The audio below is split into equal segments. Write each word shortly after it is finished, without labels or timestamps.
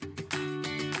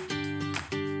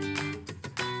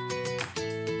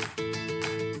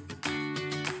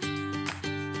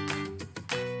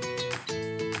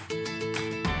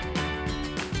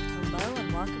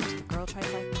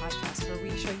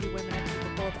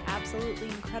absolutely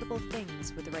incredible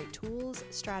things with the right tools,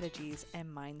 strategies,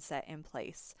 and mindset in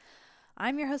place.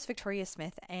 I'm your host, Victoria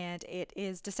Smith, and it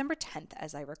is December 10th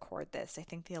as I record this. I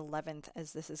think the 11th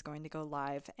as this is going to go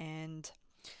live. And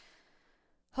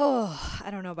I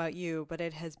don't know about you, but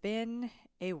it has been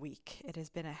a week. It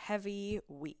has been a heavy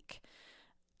week.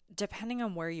 Depending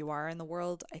on where you are in the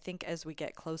world, I think as we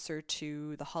get closer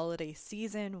to the holiday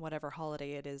season, whatever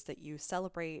holiday it is that you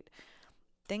celebrate,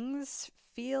 things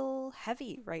feel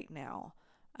heavy right now.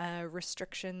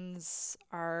 Restrictions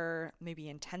are maybe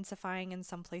intensifying in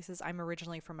some places. I'm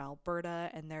originally from Alberta,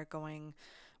 and they're going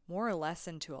more or less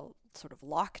into a sort of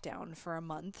lockdown for a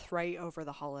month right over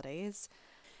the holidays.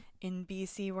 In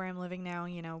BC, where I'm living now,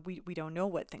 we don't know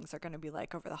what things are going to be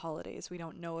like over the holidays. We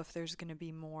don't know if there's going to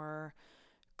be more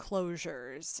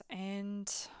closures, and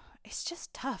it's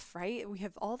just tough, right? We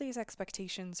have all these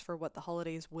expectations for what the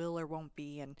holidays will or won't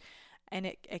be, and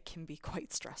it can be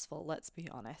quite stressful, let's be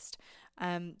honest.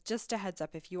 Just a heads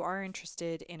up, if you are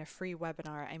interested in a free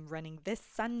webinar I'm running this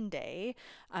Sunday,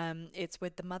 it's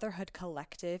with the Motherhood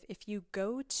Collective. If you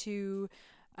go to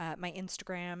my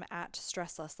Instagram at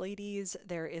StressLessLadies,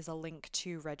 there is a link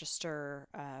to register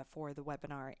for the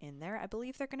webinar in there. I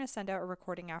believe they're going to send out a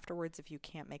recording afterwards if you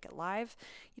can't make it live.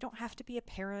 You don't have to be a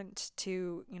parent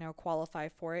to, qualify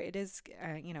for it. It is,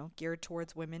 geared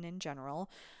towards women in general.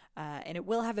 And it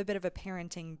will have a bit of a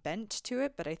parenting bent to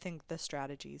it, but I think the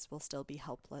strategies will still be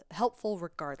helpful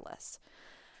regardless.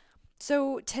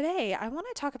 So today I want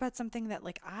to talk about something that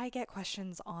I get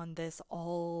questions on this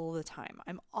all the time.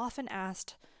 I'm often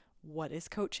asked, what is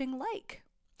coaching like?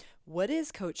 What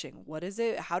is coaching? What is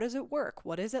it? How does it work?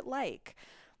 What is it like?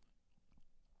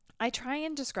 I try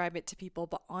and describe it to people,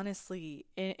 but honestly,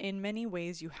 in many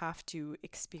ways you have to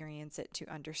experience it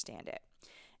to understand it.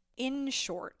 In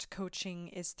short, coaching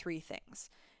is three things.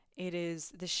 It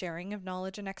is the sharing of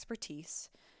knowledge and expertise,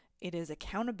 it is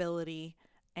accountability,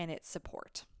 and it's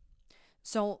support.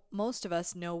 So most of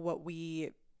us know what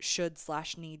we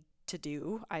should/need to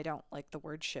do. I don't like the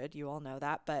word should, you all know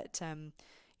that, but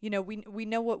we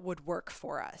know what would work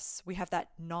for us. We have that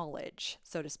knowledge,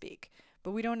 so to speak,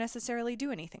 but we don't necessarily do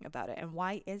anything about it. And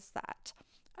why is that?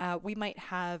 We might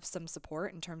have some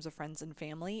support in terms of friends and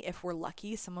family. If we're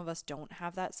lucky, some of us don't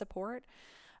have that support.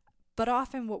 But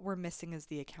often what we're missing is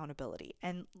the accountability.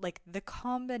 And the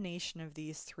combination of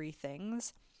these three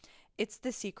things, it's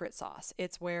the secret sauce.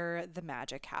 It's where the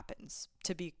magic happens,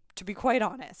 to be quite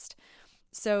honest.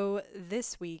 So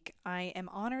this week, I am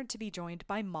honored to be joined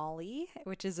by Molly,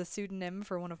 which is a pseudonym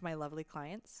for one of my lovely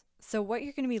clients. So what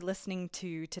you're going to be listening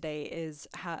to today is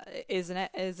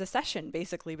a session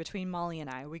basically between Molly and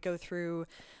I. We go through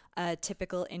a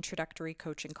typical introductory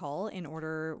coaching call in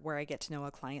order where I get to know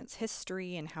a client's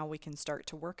history and how we can start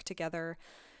to work together.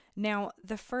 Now,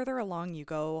 the further along you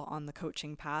go on the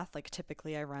coaching path,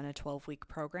 typically I run a 12-week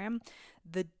program,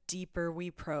 the deeper we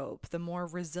probe, the more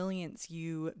resilience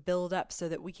you build up so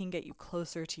that we can get you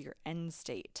closer to your end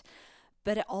state.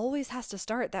 But it always has to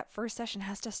start, that first session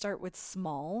has to start with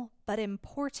small but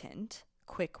important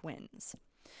quick wins.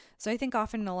 So I think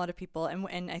often a lot of people,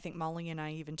 and I think Molly and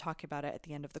I even talk about it at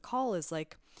the end of the call, is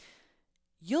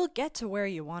you'll get to where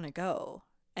you want to go.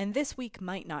 And this week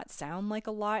might not sound like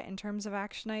a lot in terms of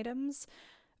action items,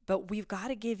 but we've got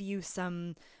to give you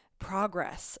some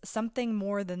progress, something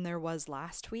more than there was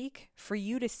last week for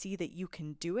you to see that you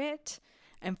can do it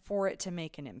and for it to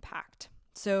make an impact.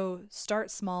 So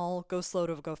start small, go slow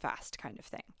to go fast kind of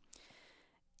thing.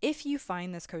 If you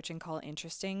find this coaching call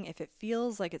interesting, if it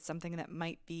feels like it's something that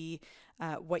might be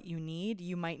what you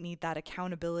might need that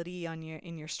accountability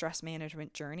in your stress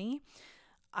management journey,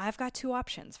 I've got two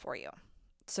options for you.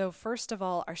 So first of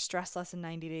all, our Stress Less in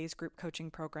 90 Days group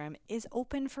coaching program is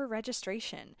open for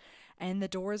registration, and the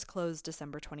doors close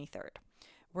December 23rd.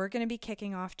 We're going to be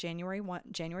kicking off January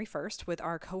 1st with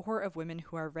our cohort of women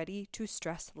who are ready to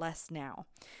stress less now.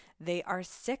 They are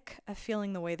sick of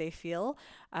feeling the way they feel.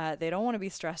 They don't want to be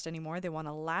stressed anymore. They want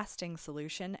a lasting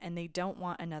solution, and they don't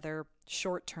want another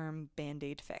short-term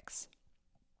Band-Aid fix.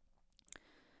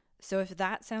 So if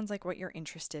that sounds like what you're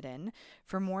interested in,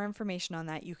 for more information on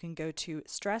that, you can go to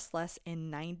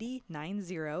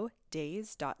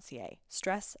stresslessin90days.ca.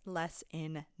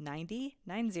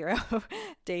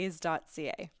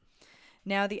 Stresslessin90days.ca.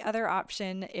 Now, the other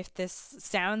option, if this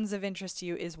sounds of interest to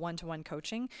you, is one-to-one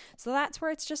coaching. So that's where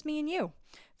it's just me and you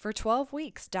for 12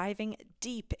 weeks, diving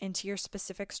deep into your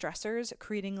specific stressors,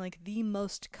 creating the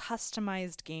most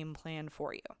customized game plan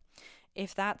for you.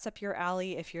 If that's up your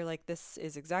alley, if you're this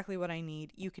is exactly what I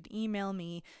need, you can email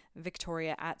me,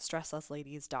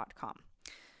 Victoria@stresslessladies.com.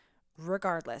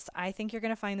 Regardless, I think you're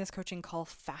going to find this coaching call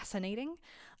fascinating.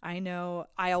 I know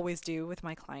I always do with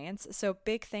my clients. So,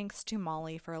 big thanks to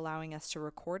Molly for allowing us to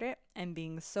record it and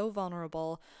being so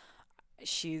vulnerable.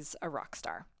 She's a rock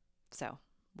star. So,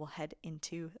 we'll head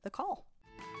into the call.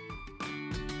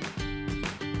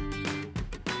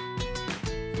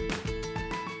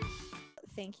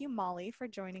 Thank you, Molly, for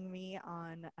joining me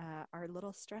on our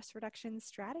little stress reduction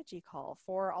strategy call.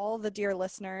 For all the dear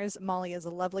listeners, Molly is a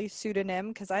lovely pseudonym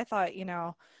because I thought,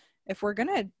 if we're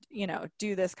going to,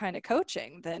 do this kind of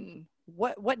coaching, then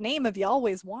what name have you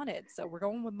always wanted? So we're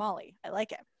going with Molly. I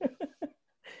like it.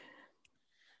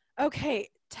 Okay,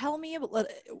 tell me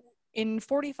in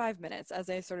 45 minutes,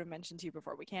 as I sort of mentioned to you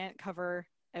before, we can't cover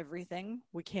everything.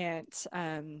 We can't,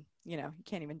 you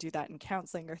can't even do that in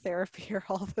counseling or therapy or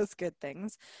all those good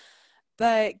things.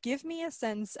 But give me a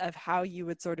sense of how you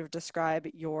would sort of describe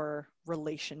your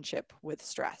relationship with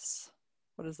stress.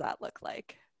 What does that look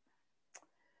like?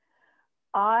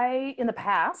 In the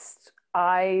past,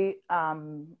 I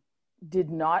did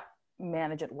not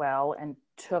manage it well and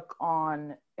took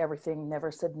on everything,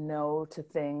 never said no to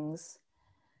things.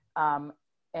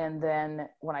 And then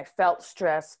when I felt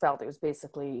stress, felt it was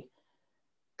basically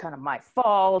kind of my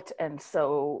fault. And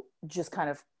so just kind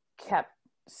of kept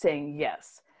saying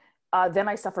yes. Then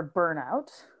I suffered burnout,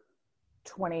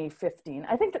 2015.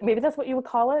 I think that maybe that's what you would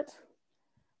call it.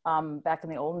 Back in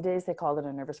the olden days, they called it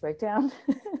a nervous breakdown.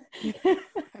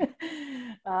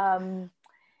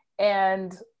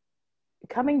 And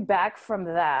coming back from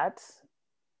that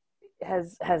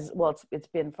has well, it's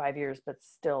been 5 years, but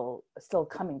still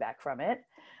coming back from it,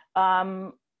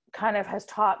 kind of has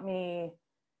taught me,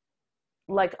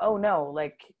 like, oh no,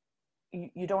 like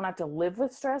you don't have to live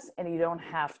with stress, and you don't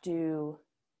have to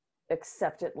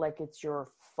accept it like it's your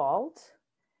fault,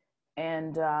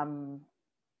 and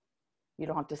you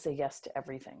don't have to say yes to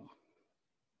everything.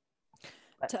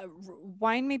 To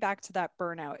wind me back to that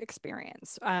burnout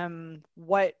experience,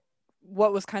 what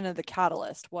was kind of the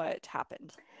catalyst? What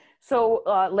happened? So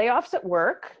layoffs at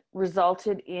work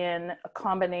resulted in a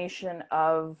combination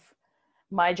of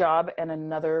my job and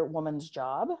another woman's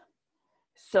job.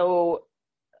 So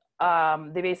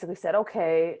they basically said,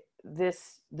 okay,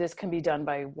 this can be done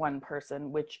by one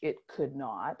person, which it could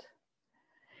not.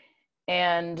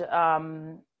 And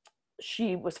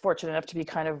she was fortunate enough to be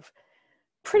kind of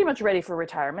pretty much ready for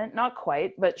retirement. Not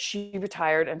quite, but she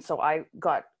retired. And so I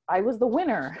was the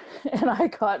winner and I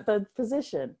got the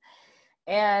position.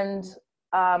 And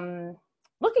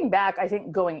looking back, I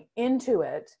think going into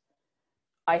it,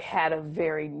 I had a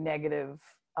very negative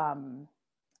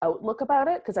outlook about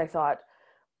it, because I thought,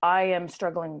 I am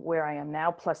struggling where I am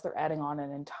now, plus they're adding on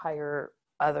an entire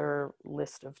other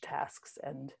list of tasks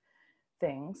and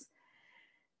things.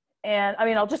 And I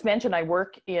mean, I'll just mention I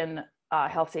work in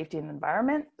health, safety, and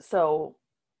environment. So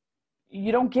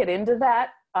you don't get into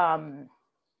that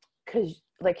because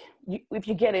if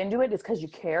you get into it, it's because you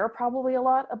care probably a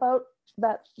lot about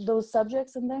those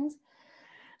subjects and things.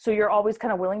 So you're always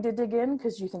kind of willing to dig in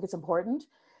because you think it's important.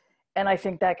 And I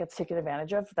think that gets taken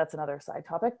advantage of. That's another side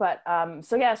topic. But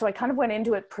so I kind of went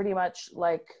into it pretty much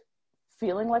like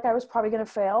feeling like I was probably going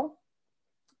to fail,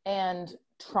 and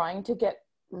trying to get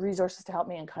resources to help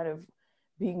me, and kind of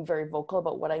being very vocal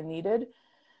about what I needed.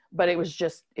 But it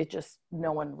just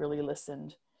no one really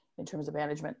listened in terms of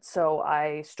management. So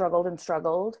I struggled and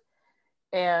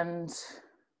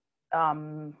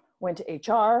went to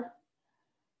HR.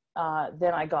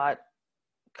 Then I got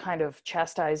kind of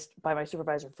chastised by my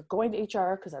supervisor for going to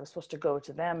HR, because I was supposed to go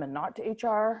to them and not to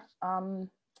HR.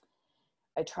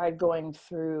 I tried going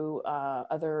through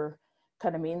other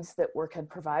kind of means that work had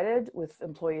provided with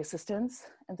employee assistance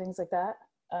and things like that.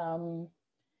 And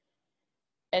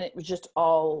it was just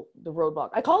all the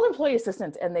roadblock. I called employee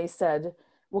assistance and they said,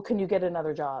 well, can you get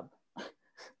another job?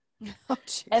 Oh,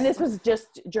 and this was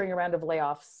just during a round of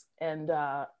layoffs and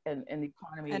the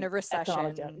economy and a recession.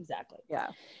 Exactly. Yeah.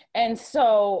 And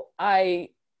so I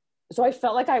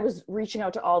felt like I was reaching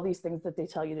out to all these things that they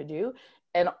tell you to do,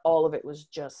 and all of it was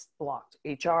just blocked.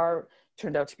 HR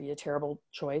turned out to be a terrible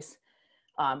choice.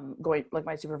 Going, like,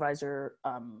 my supervisor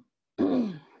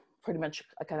pretty much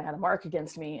kind of had a mark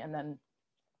against me,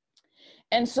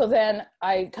 and so then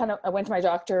I went to my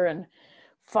doctor, and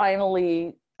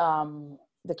finally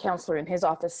the counselor in his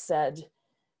office said,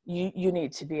 you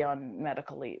need to be on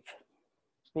medical leave,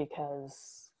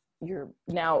 because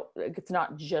it's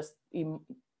not just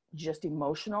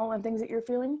emotional and things that you're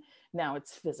feeling. Now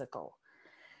it's physical.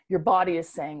 Your body is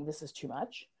saying this is too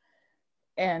much.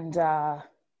 And so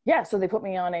they put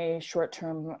me on a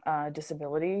short-term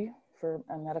disability for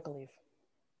medical leave.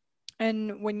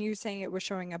 And when you saying it was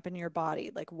showing up in your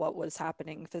body, like what was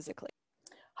happening physically?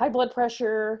 High blood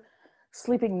pressure,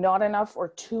 sleeping not enough or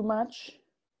too much,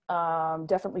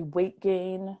 definitely weight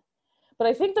gain. But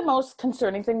I think the most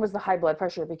concerning thing was the high blood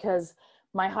pressure, because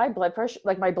my high blood pressure,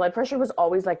 like my blood pressure was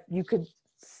always like, you could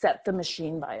set the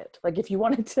machine by it. Like if you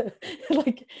wanted to,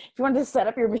 like if you wanted to set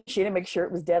up your machine and make sure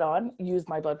it was dead on, use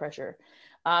my blood pressure.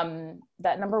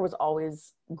 That number was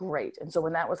always great. And so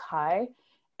when that was high,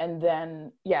 and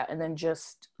then, yeah, and then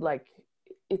just like,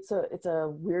 it's a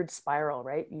weird spiral,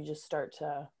 right? You just start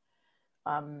to,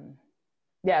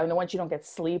 yeah. And then once you don't get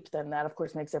sleep, then that of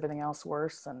course makes everything else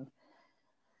worse. And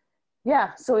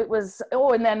yeah, so it was,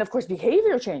 oh, and then of course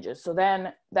behavior changes. So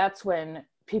then that's when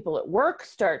people at work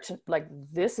start to like,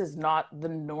 this is not the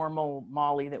normal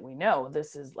Molly that we know.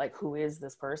 This is like, who is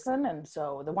this person? And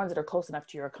so the ones that are close enough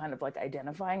to you are kind of like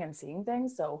identifying and seeing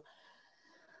things. So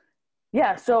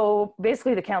yeah, so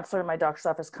basically the counselor in my doctor's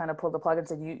office kind of pulled the plug and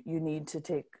said, you need to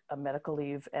take a medical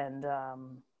leave and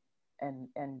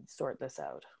sort this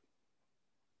out,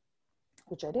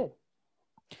 which I did.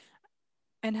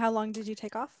 And how long did you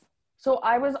take off? So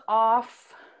I was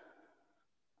off,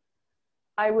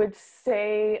 I would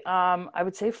say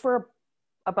for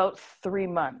about 3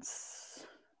 months,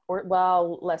 or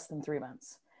well, less than 3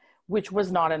 months, which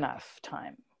was not enough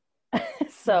time.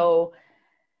 So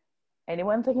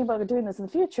anyone thinking about doing this in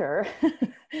the future,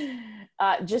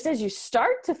 just as you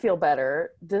start to feel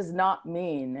better does not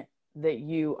mean that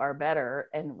you are better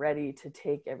and ready to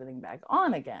take everything back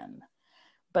on again.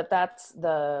 But that's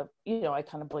the, I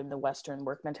kind of blame the Western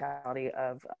work mentality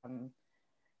of,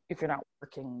 if you're not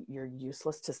working, you're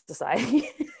useless to society.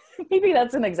 Maybe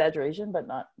that's an exaggeration, but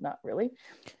not really.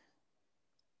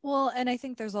 Well, and I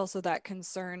think there's also that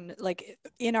concern, like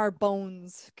in our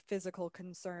bones, physical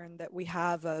concern that we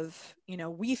have of,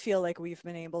 we feel like we've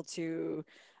been able to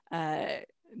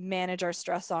manage our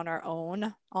stress on our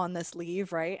own on this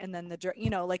leave, right? And then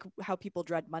like how people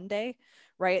dread Monday,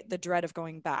 right? The dread of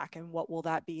going back, and what will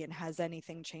that be? And has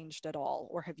anything changed at all?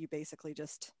 Or have you basically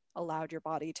just allowed your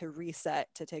body to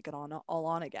reset to take it all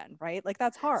on again, right? Like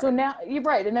that's hard. So now you're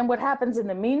right. And then what happens in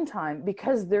the meantime,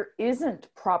 because there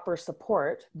isn't proper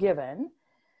support given,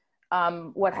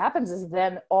 what happens is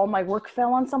then all my work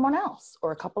fell on someone else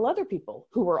or a couple other people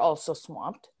who were also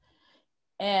swamped.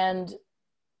 And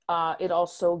it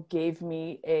also gave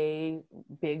me a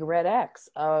big red X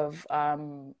of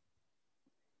not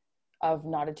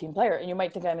a team player. And you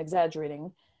might think I'm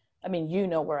exaggerating. I mean,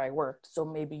 where I worked, so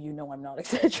maybe I'm not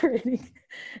exaggerating.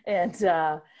 And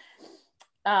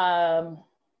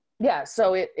yeah,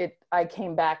 so I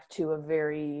came back to a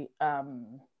very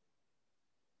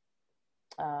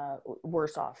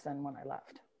worse off than when I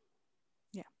left.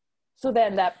 Yeah. So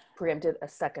then that preempted a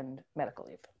second medical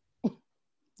leave.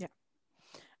 Yeah.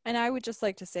 And I would just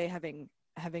like to say, having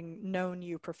known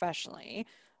you professionally,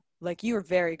 like you are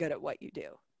very good at what you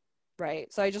do.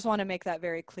 Right. So I just want to make that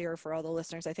very clear for all the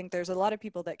listeners. I think there's a lot of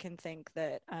people that can think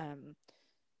that,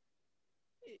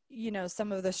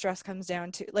 some of the stress comes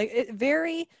down to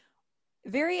very,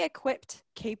 very equipped,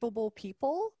 capable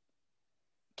people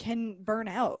can burn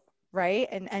out, right?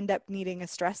 And end up needing a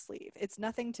stress leave. It's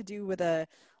nothing to do with a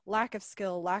lack of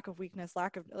skill, lack of weakness,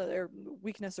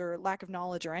 or lack of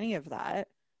knowledge or any of that.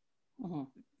 Mm-hmm.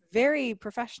 Very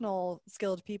professional,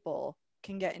 skilled people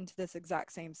can get into this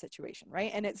exact same situation, right?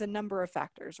 And it's a number of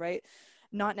factors, right?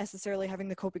 Not necessarily having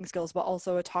the coping skills, but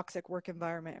also a toxic work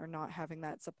environment or not having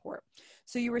that support.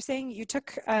 So you were saying you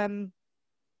took, so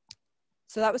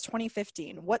that was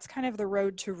 2015. What's kind of the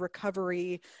road to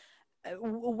recovery?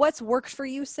 What's worked for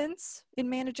you since in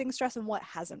managing stress, and what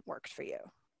hasn't worked for you?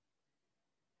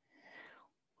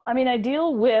 I mean, I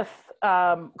deal with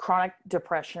chronic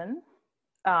depression.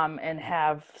 And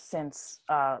have since,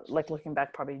 looking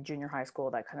back, probably junior high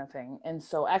school, that kind of thing. And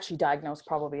so actually diagnosed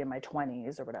probably in my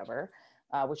 20s or whatever,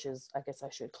 which is, I guess I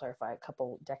should clarify, a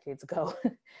couple decades ago.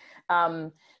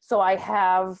 So I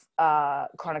have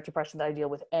chronic depression that I deal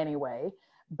with anyway,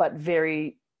 but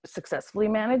very successfully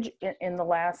managed in the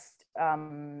last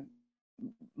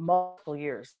multiple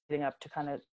years leading up to kind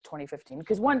of 2015.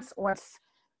 Because once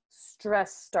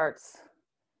stress starts,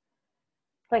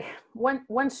 like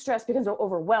once stress becomes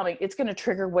overwhelming, it's going to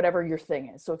trigger whatever your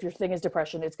thing is. So if your thing is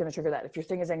depression, it's going to trigger that. If your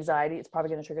thing is anxiety, it's probably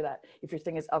going to trigger that. If your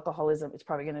thing is alcoholism, it's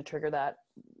probably going to trigger that.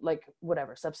 Like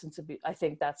whatever, substance abuse. I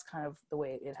think that's kind of the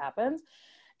way it happens.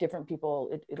 Different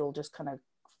people, it'll just kind of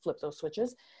flip those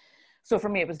switches. So for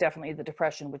me, it was definitely the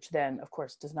depression, which then of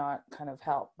course does not kind of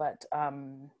help. But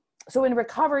so in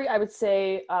recovery, I would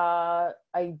say I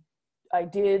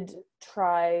did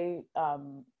try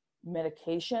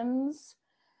medications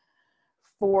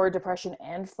for depression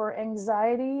and for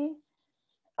anxiety.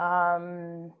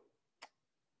 Um,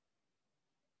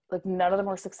 like none of them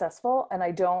were successful, and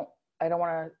I don't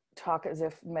want to talk as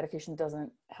if medication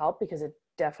doesn't help, because it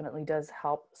definitely does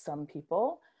help some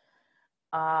people.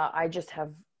 I just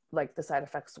have, like, the side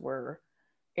effects were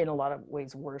in a lot of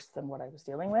ways worse than what I was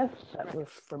dealing with. That was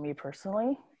for me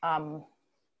personally.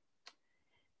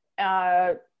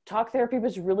 Talk therapy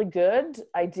was really good.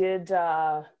 I did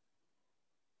how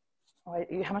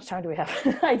much time do we have?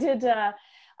 I did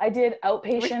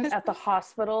outpatient at the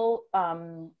hospital,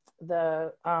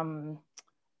 the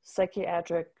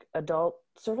psychiatric adult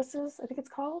services, I think it's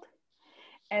called.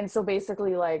 And so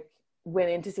basically, like, went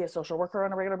in to see a social worker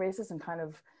on a regular basis and kind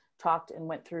of talked and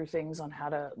went through things on how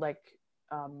to, like,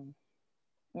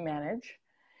 manage.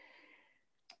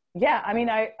 Yeah, I mean,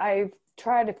 I've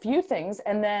tried a few things,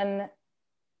 and then,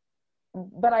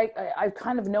 but I've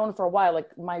kind of known for a while, like,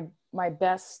 my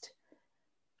best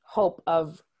hope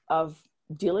of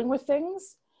dealing with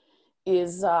things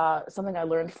is something I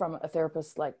learned from a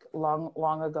therapist, like,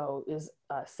 long ago, is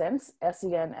SENS,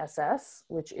 SENSS,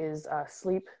 which is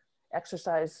sleep,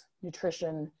 exercise,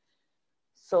 nutrition,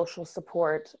 social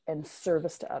support, and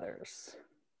service to others.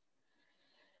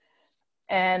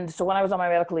 And so when I was on my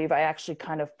medical leave, I actually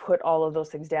kind of put all of those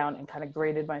things down and kind of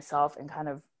graded myself and kind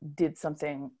of did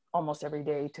something almost every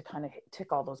day to kind of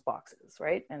tick all those boxes,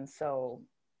 right? And so,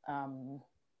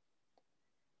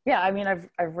 yeah, I mean,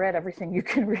 I've read everything you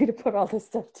can read about all this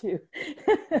stuff too.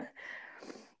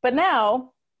 But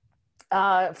now,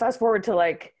 fast forward to,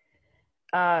 like,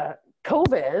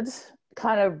 COVID,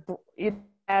 kind of, it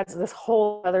adds this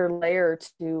whole other layer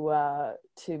to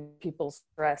people's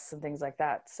stress and things like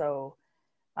that. So,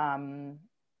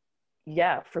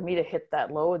 yeah, for me to hit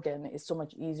that low again is so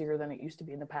much easier than it used to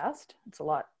be in the past. It's a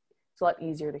lot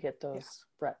easier to hit those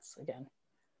threats again.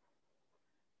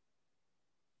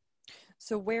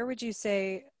 So where would you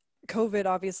say, COVID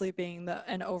obviously being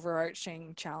an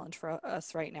overarching challenge for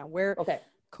us right now, Okay.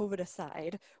 COVID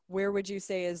aside, where would you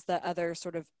say is the other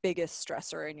sort of biggest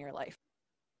stressor in your life?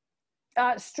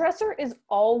 Stressor is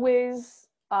always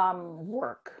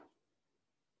work.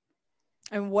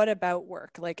 And what about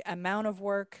work? Like amount of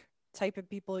work, type of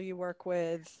people you work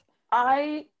with,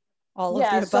 all of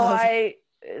the above? So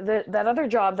that other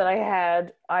job that I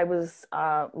had, I was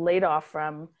laid off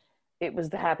from. It was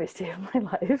the happiest day of my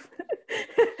life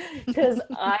because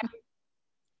I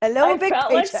felt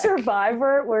like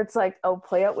Survivor, where it's like, oh,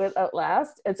 play out with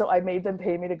Outlast. And so I made them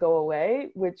pay me to go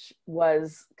away, which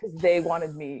was because they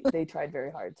wanted me. They tried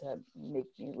very hard to make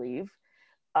me leave,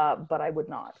 but I would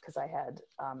not, because I had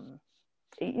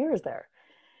 8 years there.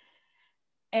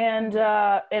 And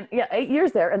yeah, 8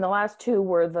 years there. And the last 2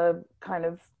 were the kind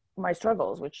of my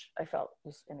struggles, which I felt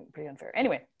was pretty unfair.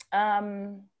 Anyway,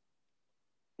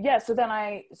 yeah, so then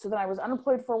I was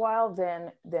unemployed for a while,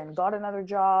 then got another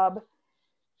job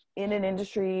in an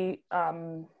industry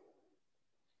that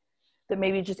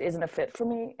maybe just isn't a fit for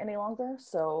me any longer.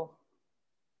 So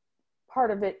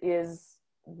part of it is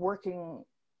working.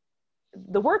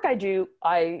 The work I do,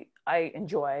 I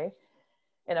enjoy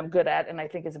and I'm good at, and I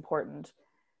think is important.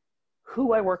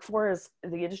 Who I work for, is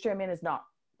the industry I'm in, is not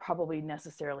probably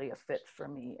necessarily a fit for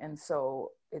me. And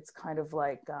so it's kind of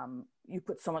like, you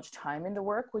put so much time into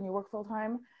work when you work full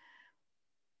time.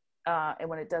 And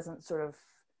when it doesn't sort of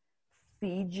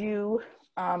feed you,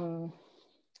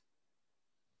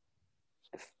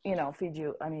 feed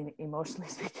you, I mean, emotionally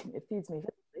speaking, it feeds me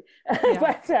physically. Yeah.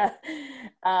 But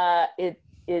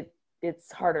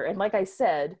it's harder. And like I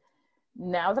said,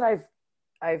 now that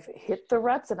I've hit the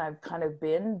ruts and I've kind of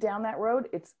been down that road,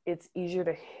 it's easier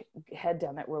to head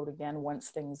down that road again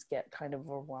once things get kind of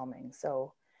overwhelming.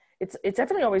 So it's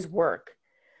definitely always work.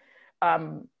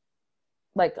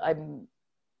 Like, I'm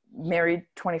married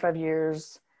 25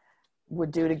 years,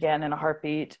 would do it again in a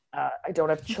heartbeat. I don't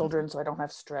have children, so I don't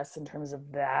have stress in terms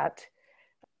of that.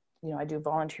 I do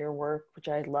volunteer work, which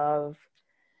I love,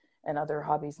 and other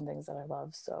hobbies and things that I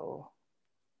love. So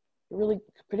it really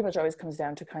pretty much always comes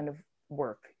down to kind of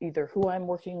work, either who I'm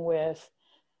working with,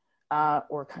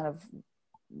 or kind of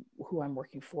who I'm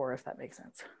working for, if that makes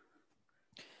sense.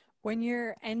 When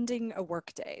you're ending a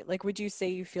work day, like, would you say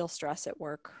you feel stress at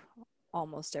work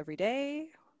almost every day?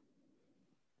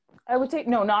 I would say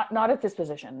no, not at this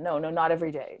position. No, not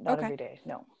every day. Every day.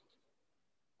 No.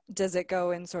 Does it go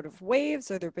in sort of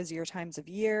waves? Are there busier times of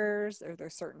years? Are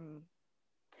there certain?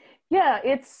 Yeah,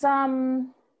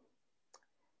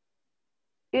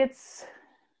 it's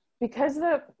because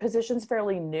the position's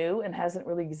fairly new and hasn't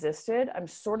really existed. I'm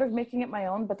sort of making it my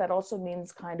own, but that also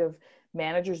means kind of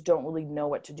managers don't really know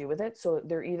what to do with it. So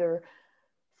they're either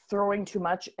throwing too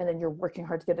much and then you're working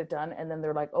hard to get it done, and then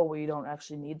they're like, oh, well, you don't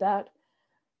actually need that.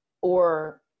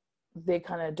 Or they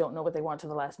kind of don't know what they want to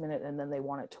the last minute, and then they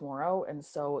want it tomorrow. And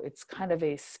so it's kind of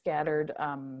a scattered,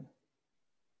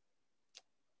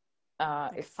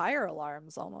 Like fire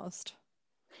alarms almost.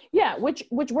 yeah, which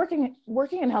working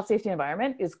in health safety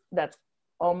environment is, that's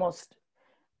almost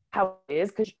how it is,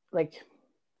 because like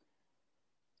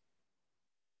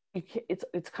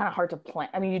it's kind of hard to plan.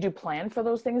 I mean, you do plan for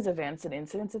those things, events and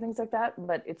incidents and things like that,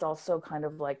 but it's also kind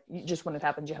of like, just when it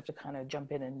happens, you have to kind of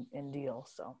jump in and deal.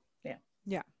 So yeah.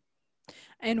 Yeah.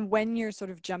 And when you're sort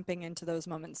of jumping into those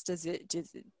moments, does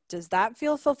that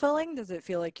feel fulfilling? Does it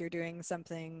feel like you're doing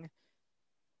something,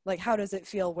 like how does it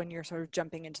feel when you're sort of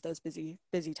jumping into those busy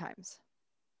times,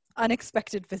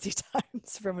 unexpected busy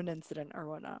times from an incident or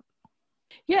whatnot?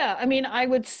 Yeah, I mean, I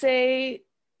would say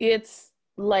it's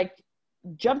like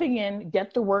jumping in,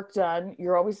 get the work done.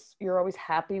 You're always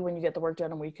happy when you get the work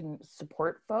done and we can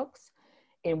support folks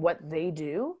in what they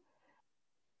do.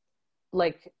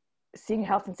 Like seeing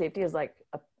health and safety as like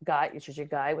a guy, it's just a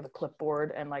guy with a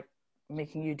clipboard and like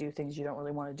making you do things you don't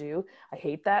really want to do. I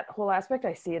hate that whole aspect.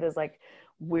 I see it as like,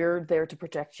 we're there to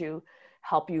protect you,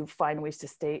 help you find ways to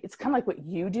stay. It's kind of like what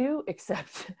you do,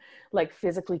 except like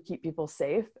physically keep people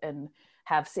safe and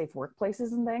have safe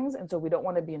workplaces and things. And so we don't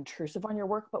want to be intrusive on your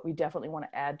work, but we definitely want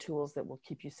to add tools that will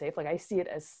keep you safe. Like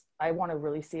I want to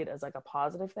really see it as like a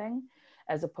positive thing,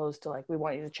 as opposed to like, we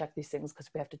want you to check these things because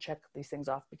we have to check these things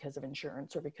off because of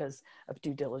insurance or because of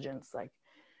due diligence. Like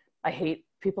I hate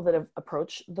people that have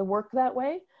approached the work that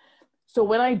way. So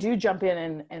when I do jump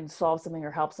in and solve something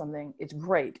or help something, it's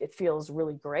great. It feels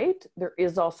really great. There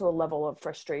is also a level of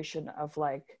frustration of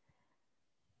like,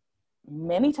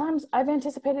 many times I've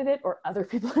anticipated it or other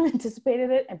people have anticipated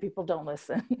it and people don't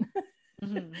listen.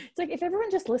 Mm-hmm. It's like, if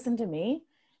everyone just listened to me,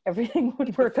 everything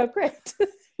would work out great.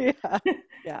 Yeah.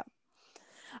 Yeah.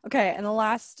 Okay. And the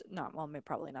last,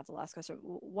 probably not the last question.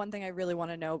 One thing I really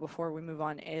want to know before we move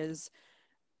on is,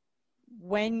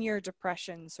 when your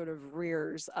depression sort of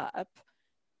rears up,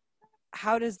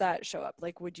 how does that show up?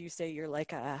 Like, would you say you're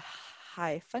like a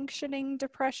high functioning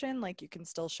depression? Like you can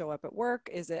still show up at work?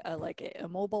 Is it like it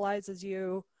immobilizes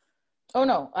you? Oh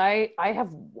no, I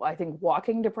have, I think,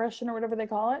 walking depression or whatever they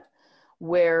call it,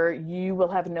 where you will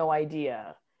have no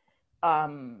idea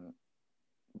that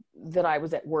I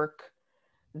was at work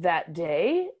that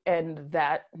day and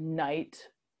that night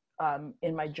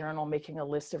in my journal making a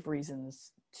list of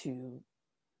reasons to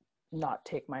not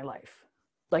take my life,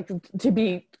 like to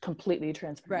be completely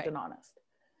transparent and honest.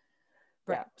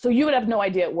 Right. Yeah. So you would have no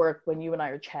idea at work when you and I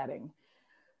are chatting,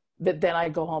 that then I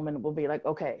go home and we'll be like,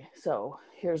 okay, so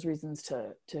here's reasons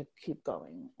to keep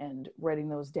going, and writing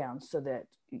those down so that,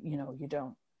 you know, you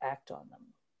don't act on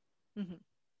them. Mm-hmm.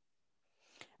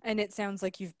 And it sounds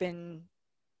like you've been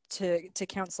to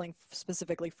counseling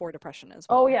specifically for depression as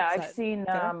well. Oh yeah, I've seen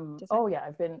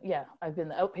I've been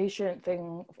the outpatient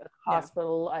thing at the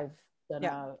hospital. Yeah. I've done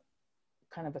a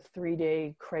kind of a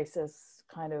 3-day crisis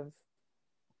kind of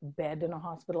bed in a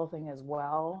hospital thing as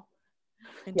well.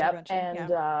 Yep.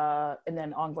 And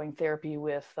then ongoing therapy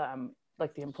with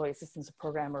like the employee assistance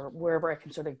program or wherever I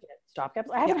can sort of get stopgaps.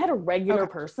 I haven't had a regular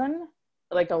person,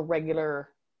 like a regular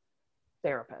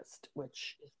therapist,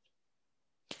 which is,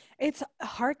 it's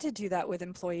hard to do that with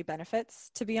employee benefits,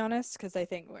 to be honest, because I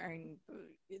think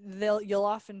you'll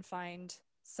often find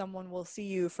someone will see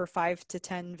you for 5 to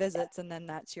 10 visits, and then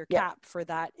that's your cap for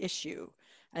that issue,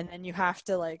 and then you have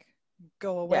to like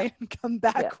go away and come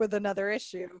back with another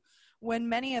issue, when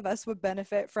many of us would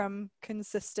benefit from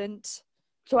consistent.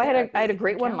 So I had a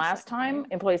great one last time.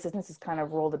 Employee assistance is kind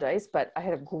of roll the dice, but I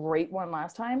had a great one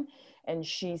last time, and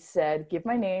she said, give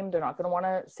my name. They're not going to want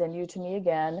to send you to me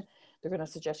again. They're going to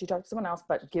suggest you talk to someone else,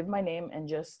 but give my name and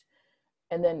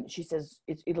then she says,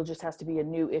 it'll just has to be a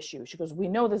new issue. She goes, we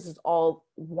know this is all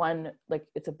one, like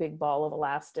it's a big ball of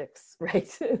elastics,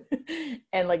 right?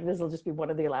 And like, this will just be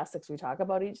one of the elastics we talk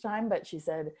about each time. But she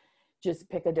said, just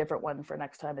pick a different one for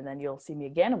next time, and then you'll see me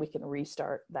again, and we can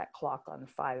restart that clock on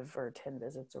 5 or 10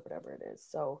 visits or whatever it is.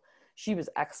 So she was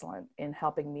excellent in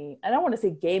helping me. I don't want to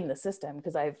say game the system,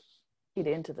 because I've fit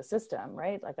into the system,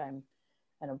 right? Like I'm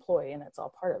an employee and it's all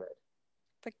part of it.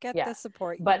 But get the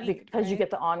support you but need, because right? you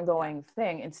get the ongoing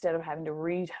thing, instead of having to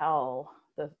retell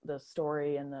the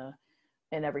story and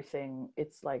everything,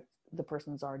 it's like the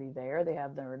person's already there. They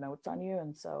have their notes on you.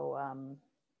 And so,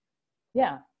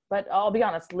 but I'll be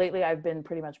honest, lately I've been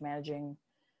pretty much managing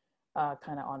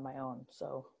kind of on my own.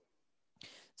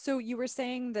 So you were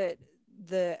saying that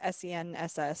the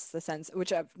SENSS, the sense,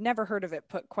 which I've never heard of it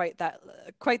put quite that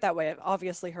way. I've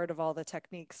obviously heard of all the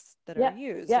techniques that are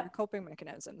used and coping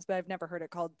mechanisms, but I've never heard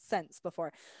it called sense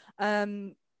before.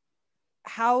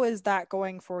 How is that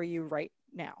going for you right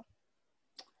now?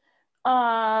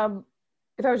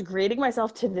 If I was grading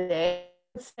myself today,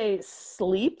 I'd say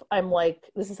sleep. I'm like,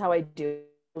 this is how I do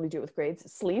it with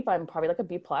grades. Sleep, I'm probably like a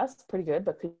B plus, pretty good,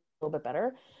 but could be a little bit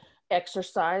better.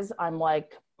 Exercise, I'm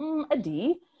like a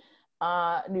D.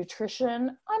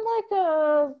 Nutrition, I'm like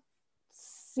a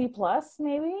C plus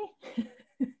maybe.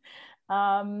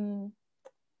 um,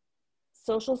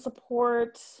 Social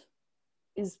support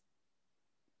is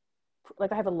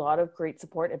like I have a lot of great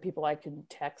support and people I can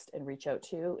text and reach out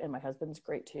to, and my husband's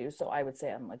great too. So I would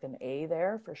say I'm like an A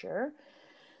there for sure.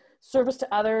 Service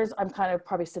to others, I'm kind of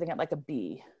probably sitting at like a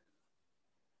B.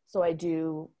 So I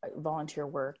do volunteer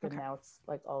work, and Okay. now it's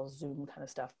like all Zoom kind of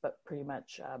stuff, but pretty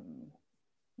much,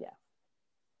 yeah.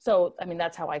 So I mean,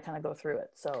 that's how I kind of go through it.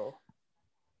 So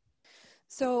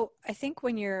So I think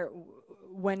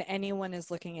when anyone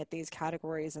is looking at these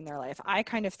categories in their life, I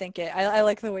kind of think I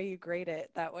like the way you grade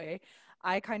it that way.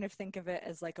 I kind of think of it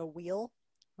as like a wheel,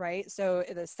 right? So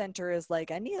the center is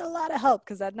like, I need a lot of help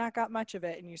because I've not got much of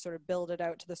it. And you sort of build it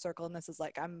out to the circle. And this is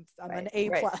like, I'm an right, A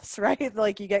right, plus, right?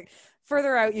 Like you get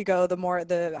further out you go,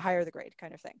 the higher the grade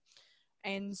kind of thing.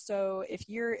 And so if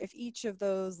each of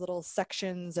those little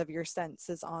sections of your sense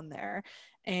is on there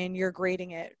and you're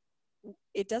grading it,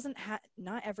 it doesn't have,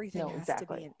 not everything no, has to be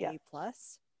exactly, an yeah. A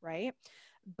plus, right?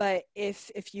 But if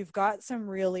you've got some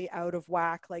really out of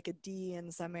whack, like a D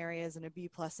in some areas and a B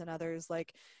plus in others,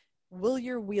 like will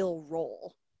your wheel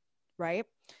roll, right?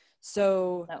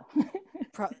 So No,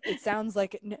 it sounds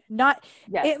like not,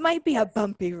 yes, it might be a yes,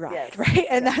 bumpy ride, yes, right?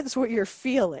 And yes. that's what you're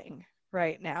feeling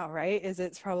right now, right? Is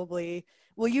it's probably,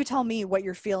 will you tell me what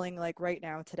you're feeling like right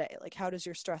now today? Like, how does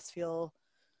your stress feel?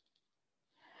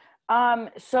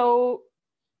 So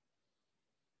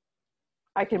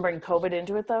I can bring COVID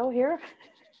into it though here.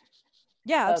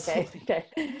 Yeah, Okay, absolutely. okay.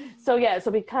 So yeah,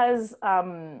 so because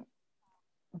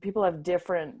people have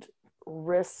different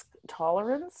risk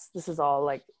tolerance, this is all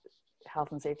like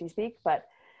health and safety speak, but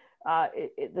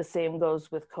the same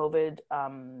goes with COVID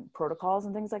protocols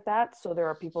and things like that. So there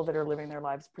are people that are living their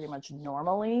lives pretty much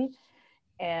normally,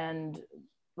 and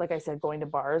like I said, going to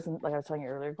bars, and like I was telling you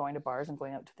earlier, going to bars and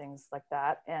going out to things like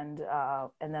that, and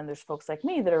then there's folks like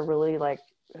me that are really like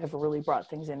have really brought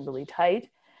things in really tight,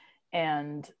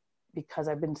 and because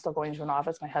I've been still going to an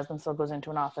office, my husband still goes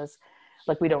into an office.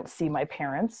 Like we don't see my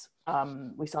parents.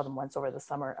 We saw them once over the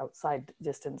summer, outside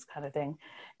distance kind of thing,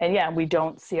 and yeah, we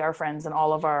don't see our friends, and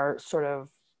all of our sort of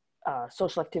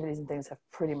social activities and things have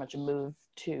pretty much moved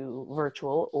to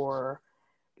virtual or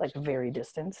like very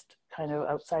distanced kind of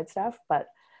outside stuff. But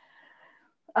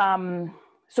um,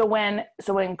 so when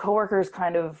coworkers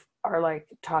kind of are like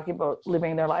talking about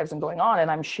living their lives and going on, and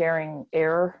I'm sharing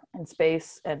air and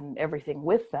space and everything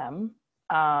with them,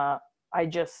 I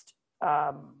just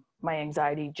my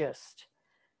anxiety just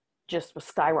was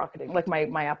skyrocketing. Like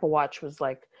my Apple Watch was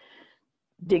like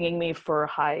dinging me for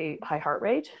high heart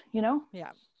rate, you know.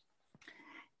 Yeah.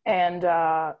 And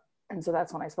and so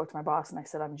that's when I spoke to my boss and I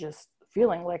said, I'm just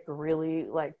feeling like really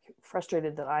like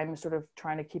frustrated that I'm sort of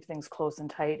trying to keep things close and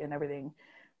tight and everything,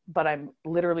 but I'm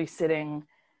literally sitting,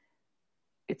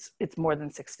 it's more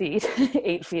than 6 feet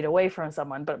 8 feet away from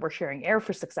someone, but we're sharing air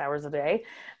for 6 hours a day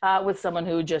with someone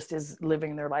who just is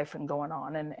living their life and going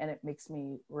on, and it makes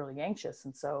me really anxious.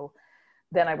 And so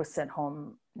then I was sent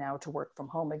home now to work from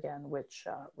home again, which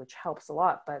helps a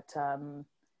lot. But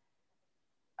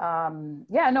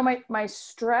yeah, no, my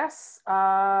stress,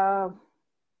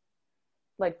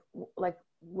 like like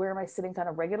where am I sitting kind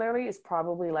of regularly is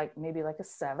probably like maybe like a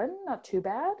 7, not too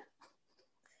bad.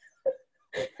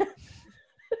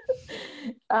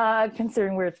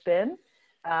 Considering where it's been.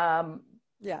 Um,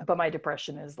 Yeah. but my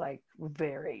depression is like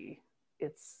very,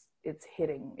 it's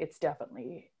hitting, it's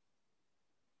definitely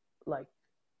like,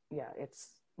 yeah, it's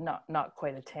not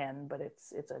quite a 10, but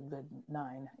it's a good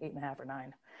 9, 8.5 or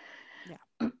 9.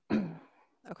 Yeah.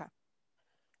 Okay.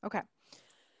 Okay.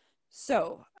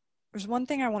 So there's one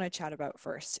thing I want to chat about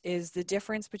first is the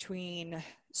difference between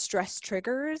stress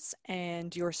triggers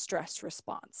and your stress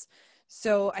response.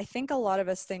 So I think a lot of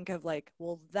us think of like,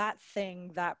 well, that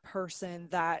thing, that person,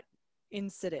 that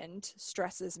incident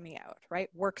stresses me out, right?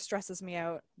 Work stresses me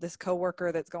out. This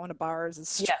coworker that's going to bars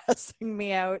is Yeah. stressing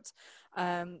me out.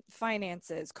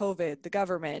 Finances, COVID, the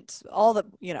government, all the,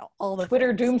 all the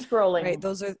Twitter things, doom right? scrolling.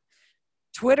 Those are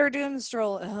Twitter doom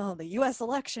scroll, oh, the US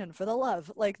election for the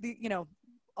love. Like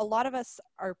a lot of us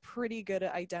are pretty good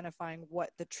at identifying what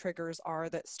the triggers are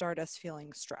that start us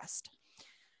feeling stressed.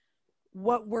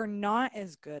 What we're not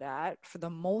as good at for the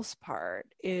most part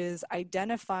is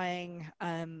identifying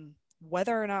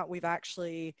whether or not we've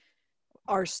actually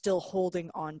are still holding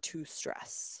on to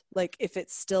stress. Like if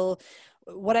it's still,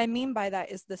 what I mean by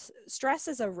that is this stress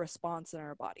is a response in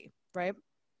our body, right?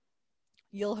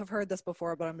 You'll have heard this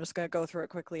before, but I'm just going to go through it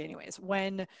quickly anyways.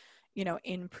 When,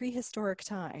 in prehistoric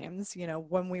times,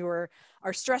 when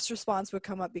our stress response would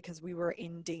come up because we were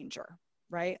in danger,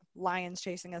 right? Lions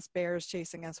chasing us, bears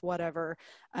chasing us, whatever.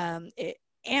 It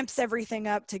amps everything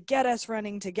up to get us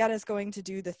running, to get us going to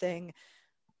do the thing.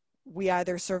 We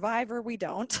either survive or we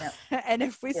don't. Yeah. And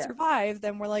if we survive,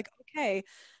 then we're like, okay,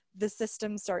 the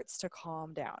system starts to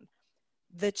calm down.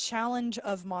 The challenge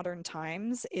of modern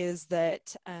times is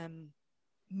that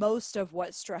most of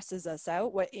what stresses us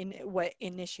out, what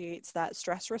initiates that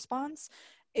stress response,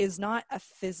 is not a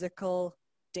physical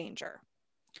danger.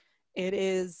 It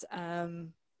is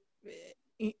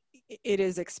it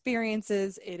is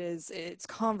experiences, it's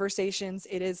conversations,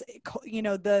 it is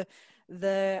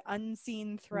the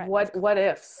unseen threat. What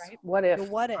ifs, right? What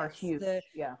if are huge.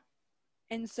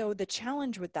 And so the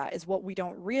challenge with that is what we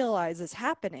don't realize is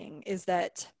happening is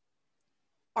that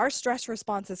our stress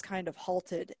response is kind of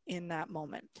halted in that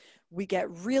moment. We get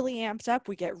really amped up,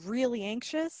 we get really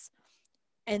anxious,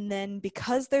 and then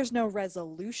because there's no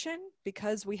resolution,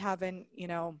 because we haven't,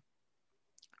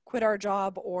 quit our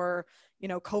job, or,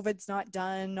 COVID's not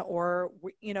done, or,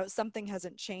 something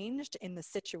hasn't changed in the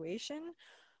situation,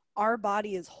 our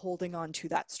body is holding on to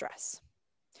that stress.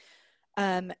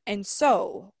 And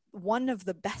so one of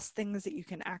the best things that you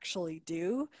can actually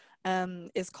do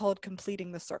is called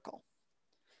completing the circle.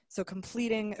 So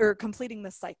completing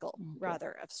the cycle,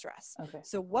 rather, of stress. Okay.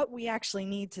 So what we actually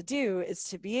need to do is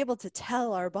to be able to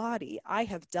tell our body, I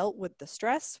have dealt with the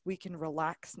stress, we can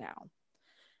relax now.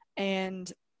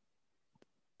 And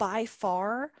by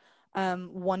far,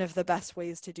 one of the best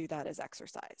ways to do that is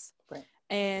exercise. Right.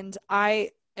 And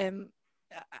I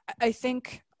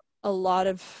think a lot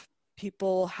of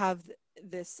people have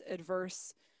this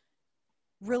adverse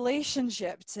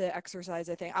relationship to exercise.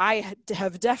 I think I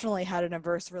have definitely had an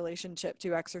adverse relationship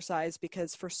to exercise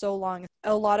because for so long,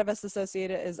 a lot of us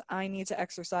associate it as I need to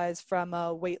exercise from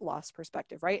a weight loss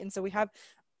perspective, right? And so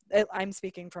I'm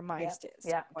speaking from my standpoint.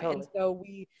 Yeah, totally. And so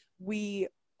we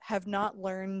have not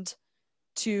learned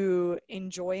to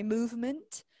enjoy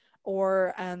movement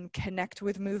or connect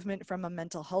with movement from a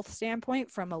mental health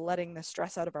standpoint, from a letting the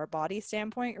stress out of our body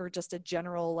standpoint, or just a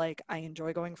general, like, I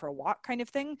enjoy going for a walk kind of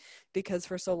thing, because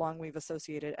for so long we've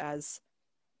associated as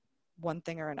one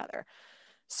thing or another.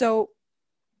 So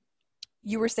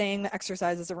you were saying the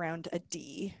exercise is around a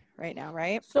D right now,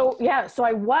 right? So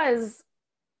I was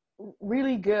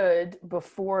really good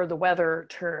before the weather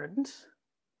turned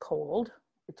cold.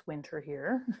 It's winter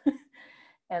here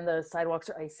and the sidewalks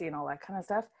are icy and all that kind of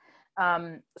stuff.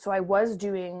 So I was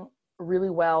doing really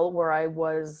well where I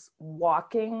was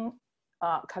walking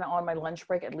kind of on my lunch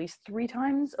break at least 3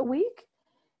 times a week,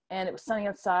 and it was sunny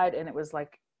outside and it was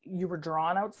like you were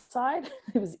drawn outside.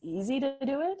 It was easy to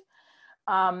do it.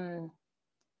 And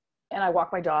I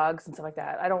walk my dogs and stuff like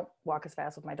that. I don't walk as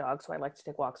fast with my dogs, so I like to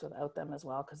take walks without them as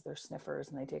well because they're sniffers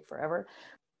and they take forever.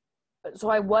 So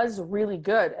I was really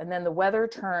good. And then the weather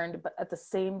turned, but at the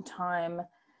same time,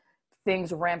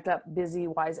 things ramped up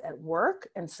busy-wise at work.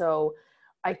 And so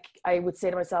I would say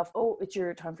to myself, oh, it's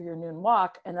your time for your noon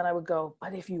walk. And then I would go,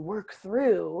 but if you work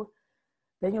through,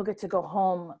 then you'll get to go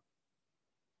home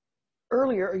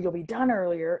earlier, or you'll be done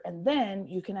earlier. And then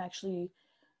you can actually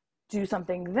do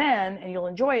something then, and you'll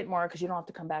enjoy it more because you don't have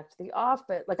to come back to the office.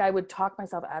 But like, I would talk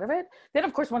myself out of it. Then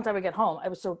of course, once I would get home, I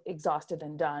was so exhausted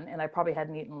and done, and I probably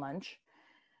hadn't eaten lunch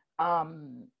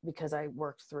because I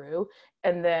worked through,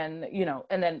 and then,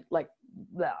 like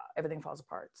everything falls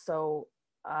apart. So,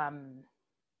 like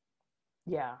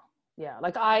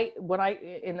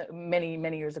in many,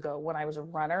 many years ago, when I was a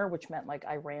runner, which meant like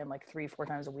I ran like 3-4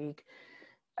 times a week,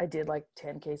 I did like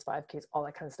 10Ks, 5Ks, all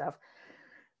that kind of stuff.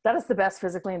 That is the best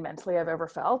physically and mentally I've ever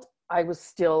felt. I was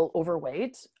still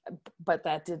overweight, but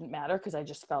that didn't matter because I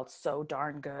just felt so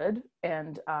darn good.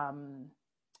 And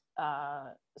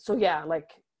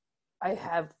like, I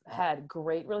have had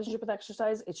great relationship with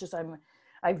exercise. It's just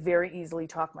I very easily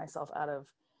talk myself out of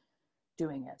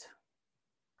doing it.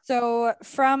 So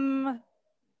from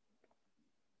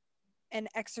an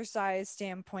exercise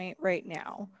standpoint right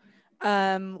now,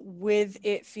 with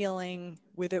it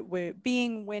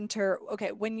being winter,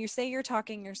 okay, when you say you're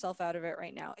talking yourself out of it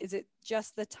right now, is it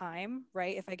just the time,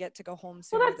 right? If I get to go home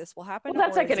sooner, this will happen? Well,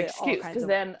 that's like an excuse, because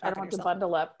then I don't have to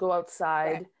bundle up, go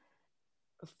outside, right,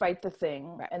 fight the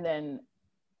thing, right, and then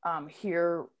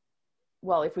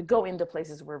if we go into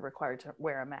places, we're required to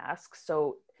wear a mask.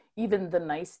 So even the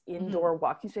nice indoor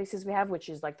walking spaces we have, which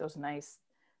is like those nice,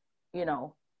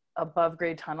 above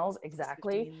grade tunnels,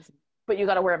 exactly. but you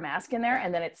got to wear a mask in there,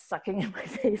 and then it's sucking in my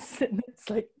face, and it's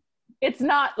like, it's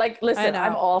not like, listen,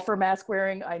 I'm all for mask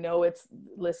wearing. I know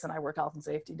listen, I work health and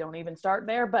safety. Don't even start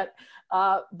there. But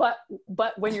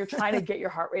when you're trying to get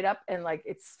your heart rate up and like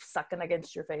it's sucking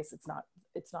against your face, it's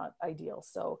not ideal.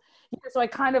 So, so I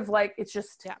kind of like, it's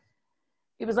just,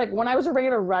 it was like when I was a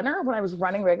regular runner, when I was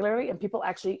running regularly and people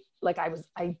actually, like I was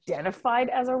identified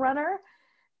as a runner,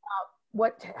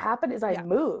 what happened is I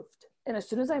moved. And as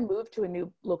soon as I moved to a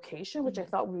new location, which I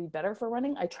thought would be better for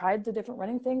running, I tried the different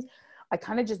running things. I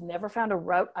kind of just never found a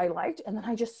route I liked, and then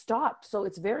I just stopped. So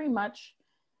it's very much,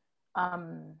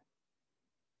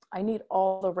 I need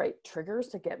all the right triggers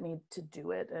to get me to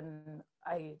do it. And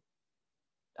I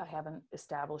haven't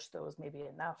established those maybe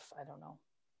enough. I don't know.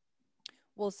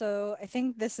 Well, so I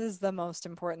think this is the most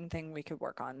important thing we could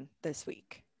work on this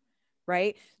week,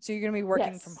 right? So you're going to be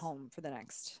working from home for the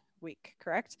next week,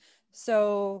 correct?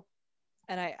 So,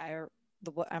 and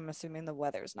I'm assuming the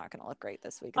weather's not going to look great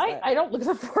this week. I don't look at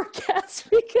the forecast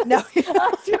because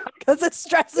because it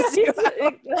stresses you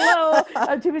out. Hello,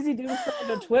 I'm too busy doing stuff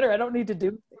on Twitter. I don't need to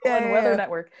do on Weather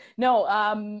Network.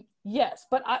 No, yes,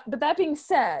 but that being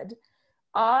said,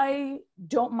 I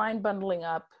don't mind bundling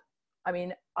up. I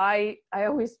mean, I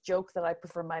always joke that I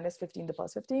prefer -15 to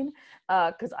 +15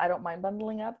 because I don't mind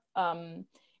bundling up.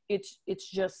 It's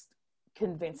just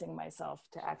convincing myself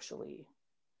to actually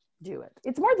do it.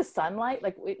 It's more the sunlight.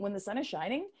 Like when the sun is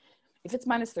shining, if it's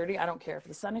 -30, I don't care. If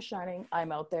the sun is shining,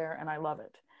 I'm out there and I love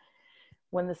it.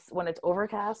 When it's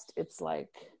overcast, it's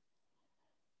like,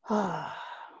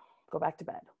 go back to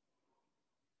bed.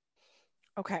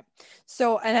 Okay.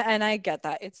 So, and I get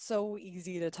that. It's so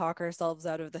easy to talk ourselves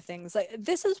out of the things. Like,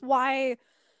 this is why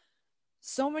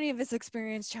so many of us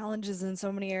experience challenges in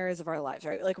so many areas of our lives,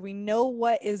 right? Like we know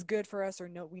what is good for us, or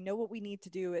we know what we need to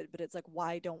do it, but it's like,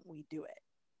 why don't we do it?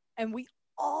 And we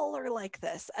all are like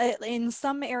this in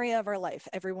some area of our life.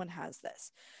 Everyone has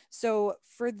this. So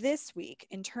for this week,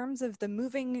 in terms of the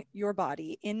moving your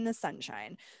body in the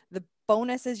sunshine, the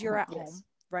bonus is you're at home,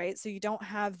 right? So you don't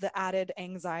have the added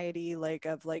anxiety, like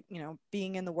of like, you know,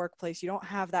 being in the workplace. You don't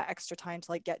have that extra time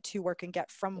to like get to work and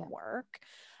get from work.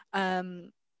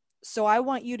 So I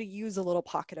want you to use a little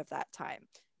pocket of that time.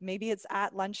 Maybe it's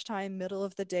at lunchtime, middle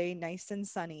of the day, nice and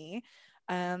sunny,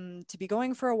 to be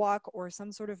going for a walk or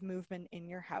some sort of movement in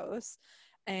your house.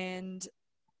 And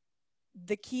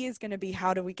the key is going to be,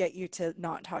 how do we get you to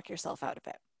not talk yourself out of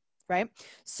it, right?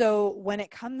 So when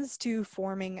it comes to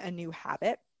forming a new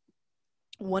habit,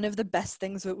 one of the best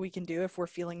things that we can do if we're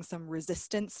feeling some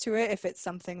resistance to it, if it's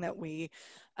something that we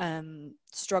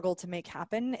struggle to make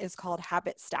happen, is called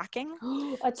habit stacking.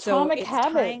 Atomic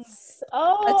Habits.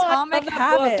 Atomic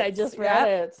Habits. Book. I just read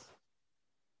it.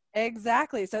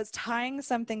 Exactly. So it's tying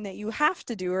something that you have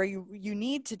to do or you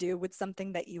need to do with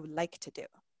something that you like to do,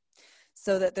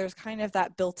 so that there's kind of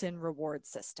that built-in reward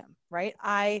system, right?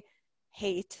 I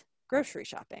hate grocery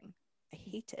shopping. I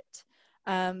hate it.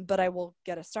 But I will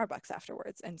get a Starbucks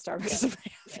afterwards, and Starbucks is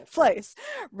my favorite place,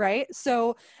 right?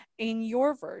 So in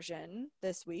your version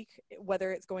this week,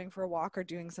 whether it's going for a walk or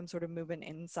doing some sort of movement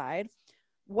inside,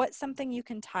 what's something you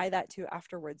can tie that to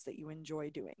afterwards that you enjoy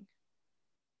doing?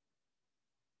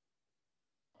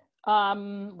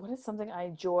 What is something I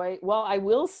enjoy? Well, I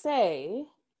will say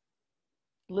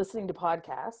listening to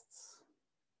podcasts.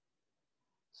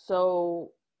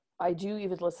 So I do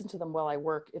even listen to them while I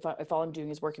work. If all I'm doing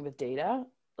is working with data,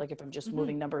 like if I'm just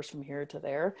moving numbers from here to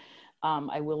there,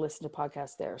 I will listen to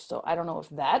podcasts there. So I don't know if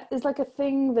that is like a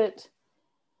thing that,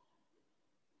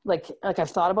 like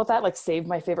I've thought about that, like save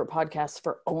my favorite podcasts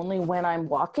for only when I'm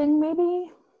walking,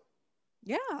 maybe.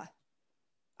 Yeah.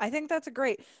 I think that's a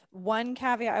great one.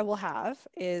 Caveat I will have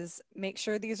is make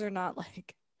sure these are not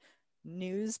like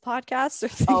news podcasts or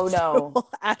things that will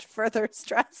add further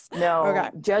stress. No, okay.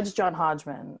 Judge John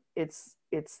Hodgman. It's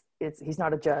he's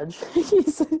not a judge.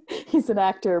 he's an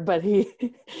actor, but he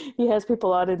has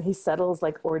people on and he settles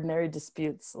like ordinary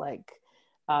disputes, like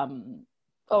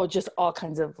just all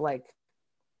kinds of like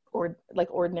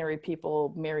ordinary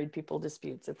people, married people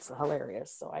disputes. It's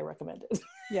hilarious, so I recommend it.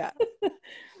 Yeah.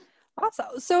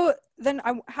 Awesome. So then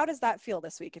how does that feel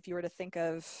this week if you were to think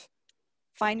of,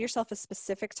 find yourself a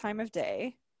specific time of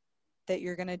day that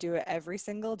you're going to do it every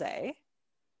single day?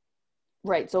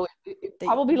 Right. So it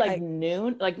probably like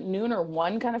noon or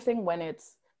 1 kind of thing, when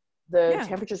it's the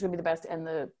temperature is going to be the best and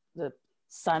the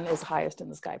sun is highest in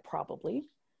the sky, probably.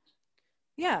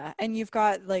 Yeah. And you've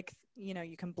got like, you know,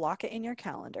 you can block it in your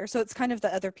calendar. So it's kind of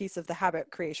the other piece of the habit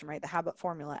creation, right? The habit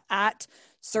formula. At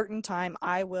certain time,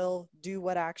 I will do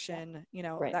what action, you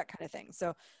know, that kind of thing.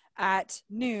 So at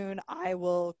noon, I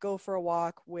will go for a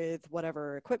walk with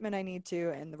whatever equipment I need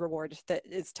to, and the reward that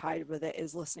is tied with it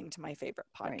is listening to my favorite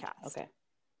podcast. Right. Okay.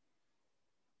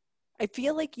 I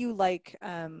feel like you like,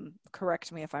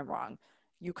 correct me if I'm wrong,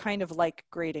 you kind of like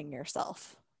grading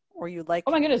yourself, or you like,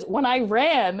 oh my goodness, when I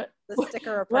ran, the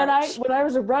sticker approach. when I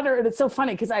was a runner, and it's so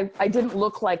funny because I didn't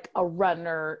look like a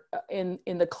runner in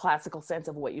the classical sense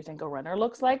of what you think a runner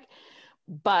looks like,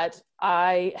 but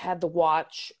I had the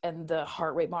watch and the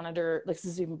heart rate monitor. Like, this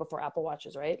is even before Apple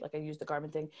Watches, right? Like, I used the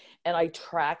Garmin thing, and I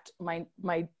tracked my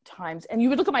times. And you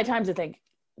would look at my times and think,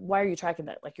 why are you tracking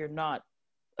that? Like, you're not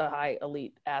a high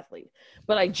elite athlete.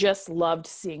 But I just loved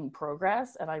seeing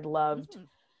progress, and I loved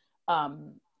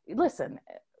listen,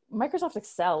 Microsoft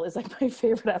Excel is like my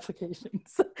favorite application.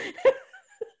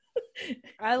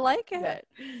 I like it.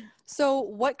 So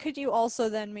what could you also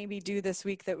then maybe do this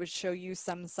week that would show you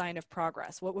some sign of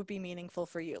progress? What would be meaningful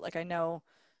for you? Like, I know,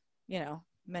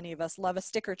 many of us love a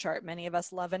sticker chart. Many of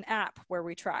us love an app where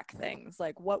we track things.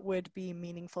 Like, what would be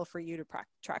meaningful for you to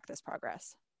track this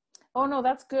progress? Oh no,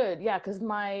 that's good. Yeah, because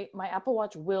my Apple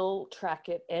Watch will track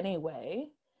it anyway.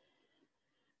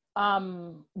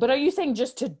 But are you saying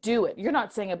just to do it? You're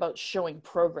not saying about showing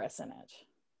progress in it.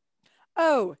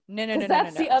 Oh, no.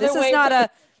 That's the other This way. Is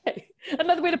not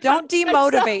another way to don't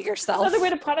demotivate yourself. Another way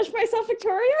to punish myself,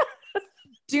 Victoria.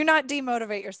 Do not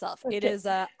demotivate yourself. Okay. It is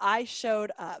I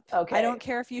showed up. Okay. I don't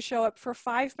care if you show up for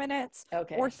 5 minutes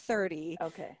or 30.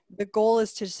 Okay. The goal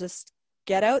is to just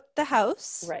get out the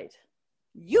house. Right.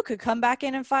 You could come back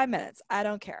in 5 minutes. I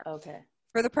don't care. Okay.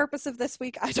 For the purpose of this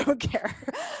week, I don't care.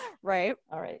 Right?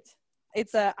 All right.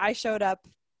 It's I showed up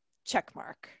check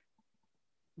mark.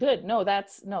 Good. No,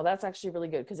 that's actually really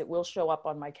good because it will show up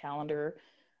on my calendar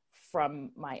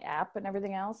from my app and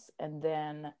everything else. And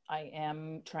then I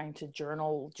am trying to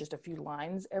journal just a few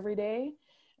lines every day.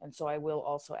 And so I will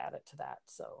also add it to that.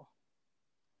 So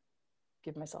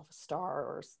give myself a star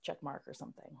or check mark or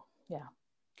something. Yeah.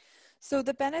 So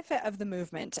the benefit of the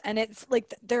movement, and it's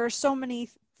like there are so many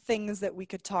things that we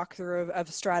could talk through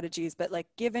of strategies, but like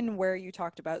given where you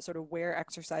talked about sort of where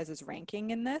exercise is ranking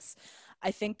in this,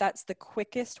 I think that's the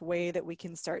quickest way that we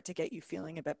can start to get you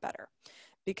feeling a bit better.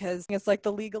 Because it's like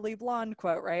the Legally Blonde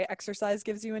quote, right? Exercise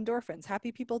gives you endorphins.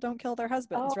 Happy people don't kill their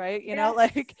husbands, right? You know,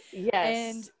 like,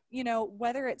 yes. And,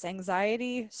 whether it's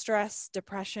anxiety, stress,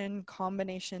 depression,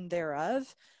 combination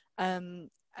thereof,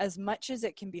 as much as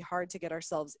it can be hard to get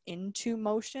ourselves into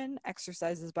motion,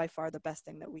 exercise is by far the best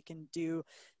thing that we can do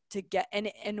to get,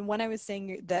 and when I was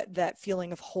saying that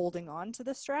feeling of holding on to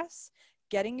the stress,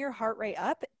 getting your heart rate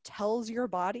up tells your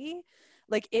body,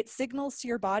 like it signals to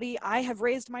your body, I have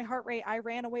raised my heart rate, I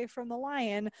ran away from the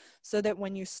lion, so that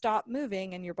when you stop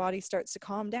moving and your body starts to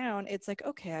calm down, it's like,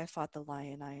 okay, I fought the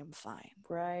lion, I am fine.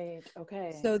 Right.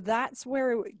 Okay. So that's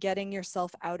where getting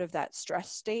yourself out of that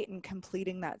stress state and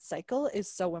completing that cycle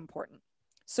is so important.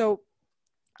 So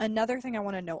another thing I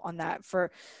want to note on that,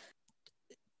 for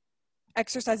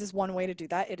exercise is one way to do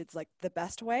that. It is like the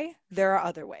best way. There are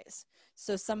other ways.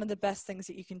 So some of the best things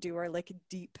that you can do are like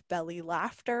deep belly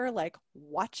laughter, like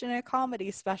watching a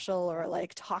comedy special, or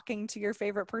like talking to your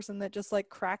favorite person that just like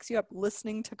cracks you up,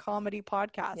 listening to comedy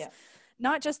podcasts. Yeah.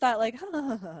 Not just that like,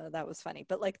 that was funny,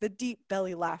 but like the deep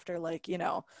belly laughter, like,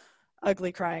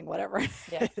 ugly crying, whatever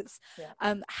it is.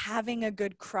 Yeah. Having a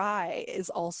good cry is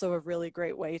also a really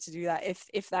great way to do that.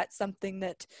 If that's something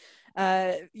that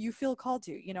you feel called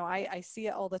to, I see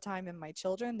it all the time in my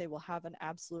children. They will have an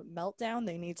absolute meltdown.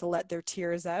 They need to let their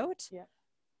tears out. Yeah.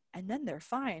 And then they're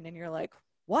fine. And you're like,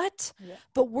 what? Yeah.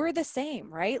 But we're the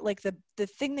same, right? Like the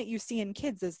thing that you see in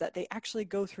kids is that they actually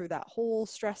go through that whole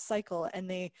stress cycle and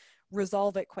they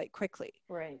resolve it quite quickly.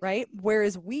 Right.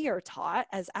 Whereas we are taught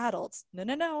as adults,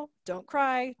 no, don't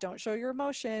cry, don't show your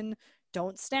emotion,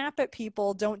 don't snap at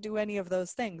people, don't do any of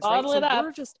those things. Bottle it up,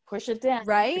 we're just push it down.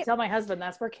 Right. I tell my husband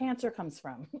that's where cancer comes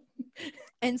from.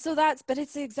 And so but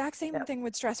it's the exact same thing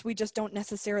with stress. We just don't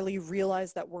necessarily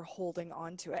realize that we're holding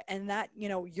on to it. And that,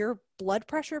 your blood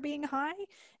pressure being high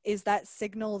is that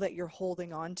signal that you're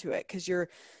holding on to it, because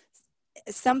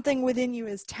something within you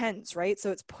is tense, right?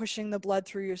 So it's pushing the blood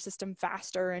through your system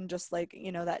faster, and just like,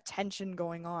 that tension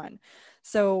going on.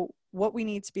 So what we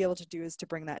need to be able to do is to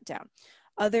bring that down.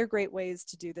 Other great ways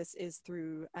to do this is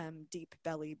through deep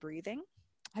belly breathing.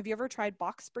 Have you ever tried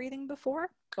box breathing before?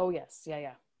 Oh, yes.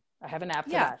 Yeah. I have an app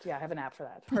for that. Yeah, I have an app for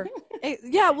that.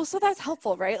 Yeah, well, so that's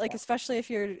helpful, right? Like, especially if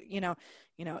you're,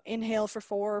 inhale for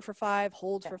 4 or for 5,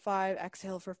 hold for 5,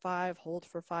 exhale for 5, hold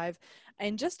for 5.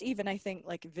 And just even, I think,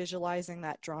 like visualizing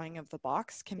that drawing of the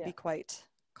box can be quite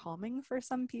calming for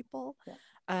some people.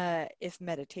 If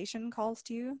meditation calls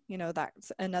to you,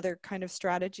 that's another kind of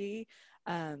strategy.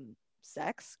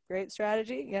 sex, great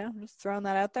strategy. Yeah, I'm just throwing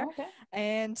that out there. Okay.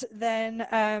 And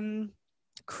then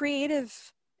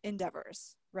creative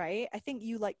endeavors, right? I think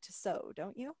you like to sew,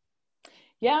 don't you?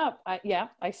 Yeah,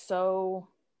 I sew.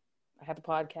 I have a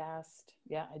podcast.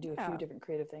 Yeah, I do a few Yeah. different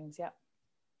creative things. Yeah.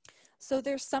 So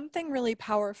there's something really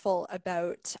powerful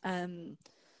about,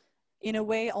 in a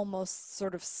way, almost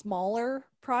sort of smaller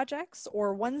projects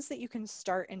or ones that you can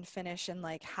start and finish in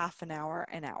like half an hour,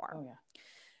 an hour. Oh yeah.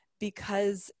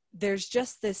 Because there's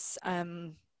just this,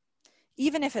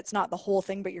 even if it's not the whole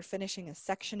thing, but you're finishing a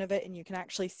section of it and you can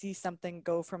actually see something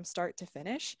go from start to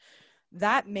finish,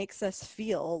 that makes us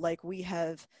feel like we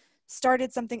have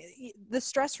started something. The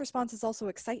stress response is also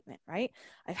excitement, right?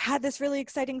 I've had this really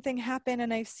exciting thing happen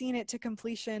and I've seen it to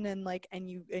completion, and like, and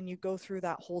you go through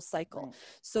that whole cycle. Right.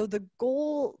 So the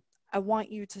goal I want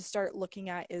you to start looking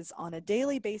at is, on a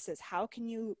daily basis, how can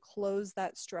you close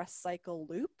that stress cycle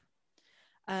loop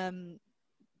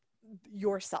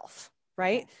yourself,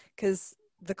 right? Because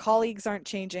the colleagues aren't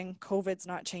changing, COVID's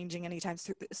not changing anytime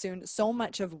soon. So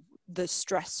much of the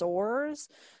stressors,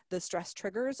 the stress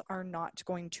triggers, are not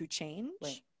going to change.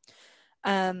 Right.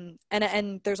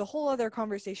 And there's a whole other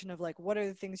conversation of like, what are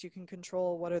the things you can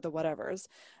control, what are the whatevers.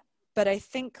 But I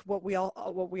think what we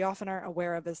often aren't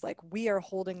aware of is like, we are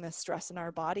holding this stress in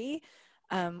our body,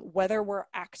 whether we're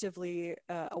actively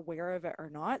aware of it or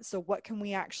not. So what can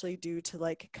we actually do to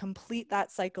like complete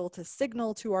that cycle, to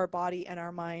signal to our body and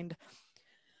our mind,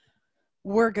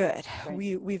 we're good.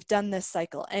 Right. We've done this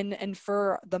cycle. And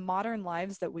for the modern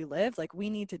lives that we live, like,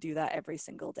 we need to do that every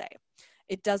single day.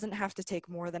 It doesn't have to take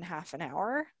more than half an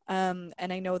hour. And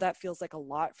I know that feels like a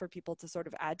lot for people to sort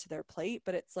of add to their plate,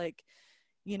 but it's like,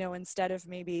 you know, instead of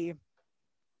maybe,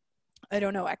 I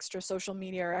don't know, extra social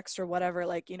media or extra whatever,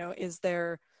 like, you know, is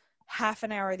there half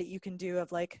an hour that you can do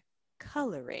of like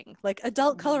coloring, like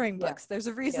adult coloring books? There's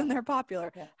a reason they're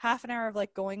popular. Half an hour of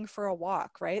like going for a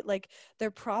walk, right? Like, they're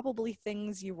probably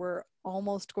things you were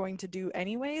almost going to do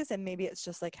anyways, and maybe it's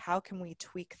just like, how can we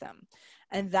tweak them?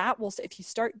 And that will, if you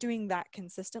start doing that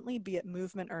consistently, be it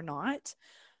movement or not,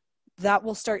 that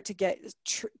will start to get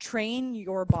train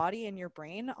your body and your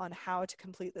brain on how to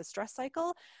complete the stress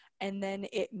cycle. And then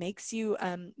it makes you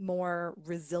more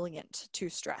resilient to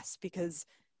stress, because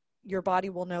your body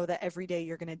will know that every day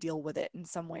you're going to deal with it in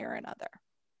some way or another.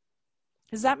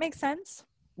 Does that make sense?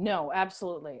 No,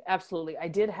 absolutely. Absolutely. I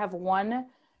did have one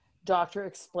doctor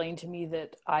explain to me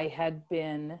that I had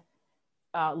been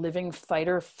living fight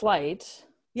or flight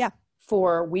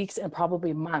for weeks and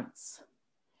probably months.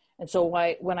 And so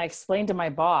when I explained to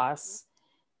my boss,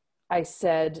 I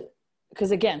said, because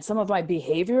again, some of my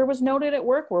behavior was noted at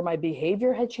work where my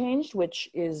behavior had changed, which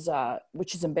is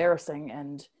embarrassing.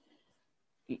 And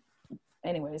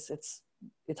anyways, it's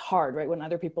hard, right? When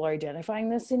other people are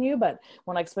identifying this in you. But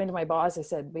when I explained to my boss, I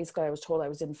said, basically, I was told I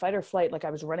was in fight or flight, like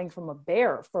I was running from a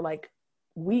bear for like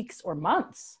weeks or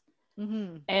months.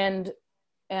 Mm-hmm.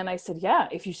 And I said, yeah,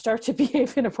 if you start to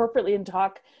behave inappropriately and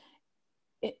talk,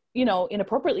 you know,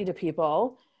 inappropriately to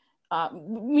people,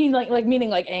 meaning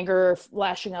like anger,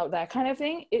 lashing out, that kind of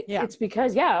thing. It's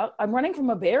because, I'm running from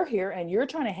a bear here and you're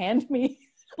trying to hand me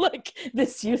like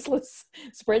this useless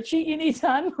spreadsheet you need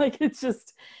done. Like, it's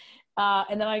just,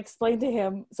 and then I explained to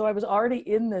him, so I was already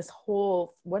in this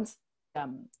whole, once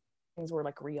things were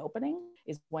like reopening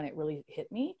is when it really hit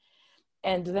me.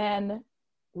 And then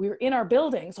we were in our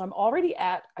building. So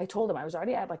I told him I was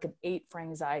already at like an 8 for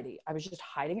anxiety. I was just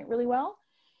hiding it really well.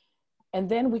 And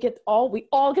then we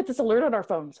all get this alert on our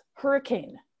phones: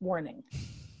 hurricane warning.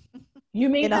 You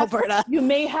may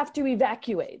have to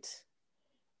evacuate.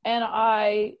 And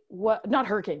not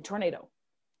hurricane, tornado,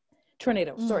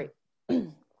 sorry.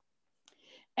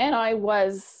 And I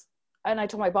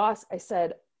told my boss, I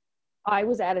said, I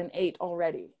was at an 8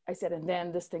 already. I said, and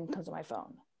then this thing comes on my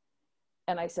phone.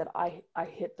 And I said, I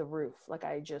hit the roof. Like,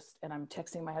 and I'm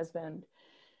texting my husband,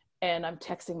 and I'm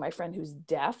texting my friend who's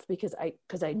deaf because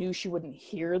I knew she wouldn't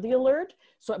hear the alert.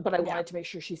 So, but I wanted to make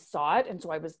sure she saw it. And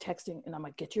so I was texting, and I'm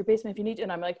like, get to your basement if you need to.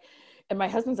 And I'm like, and my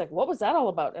husband's like, what was that all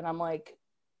about? And I'm like,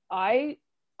 I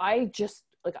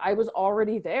was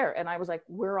already there. And I was like,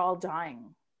 we're all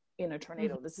dying in a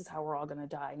tornado. Mm-hmm. This is how we're all going to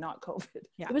die, not COVID.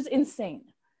 Yeah. It was insane.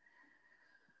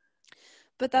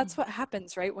 But that's what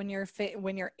happens, right? When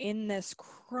you're in this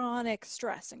chronic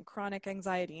stress and chronic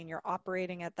anxiety and you're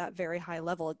operating at that very high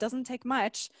level, it doesn't take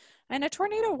much. And a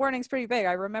tornado warning is pretty big.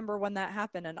 I remember when that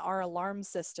happened and our alarm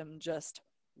system just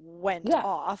went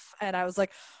off, and I was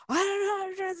like, I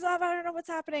don't know what's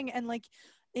happening. And like,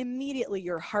 immediately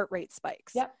your heart rate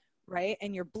spikes, right?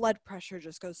 And your blood pressure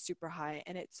just goes super high,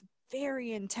 and it's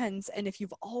very intense. And if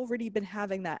you've already been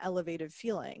having that elevated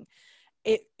feeling,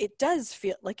 it does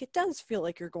feel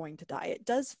like you're going to die. It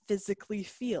does physically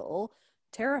feel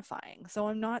terrifying. So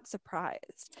I'm not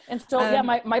surprised. And so, yeah,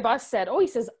 my boss said, oh,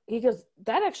 he goes,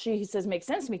 that actually, he says, makes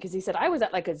sense to me, because he said, I was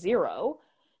at like a 0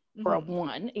 or a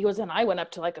 1. He goes, and I went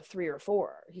up to like a 3 or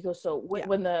 4. He goes, so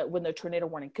when the tornado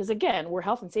warning, because again, we're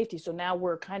health and safety. So now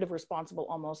we're kind of responsible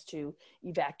almost to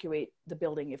evacuate the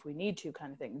building if we need to,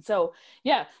 kind of thing. So,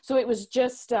 yeah, so it was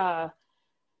just,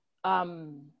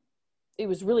 it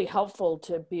was really helpful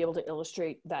to be able to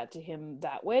illustrate that to him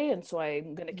that way. And so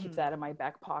I'm going to keep that in my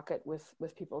back pocket with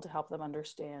people to help them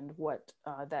understand what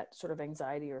that sort of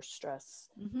anxiety or stress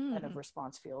kind of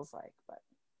response feels like. But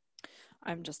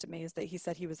I'm just amazed that he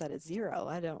said he was at a 0.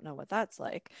 I don't know what that's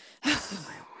like. I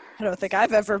don't think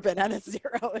I've ever been at a 0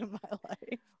 in my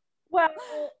life. Well,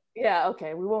 yeah,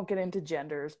 okay. We won't get into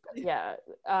genders, but yeah.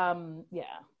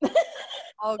 Yeah.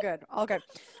 All good.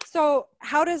 So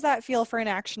how does that feel for an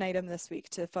action item this week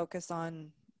to focus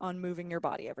on moving your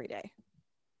body every day?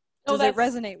 Does it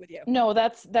resonate with you? No,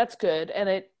 that's good.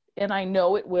 And I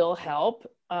know it will help.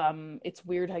 It's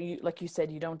weird how you, like you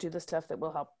said, you don't do the stuff that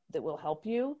will help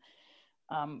you,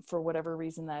 for whatever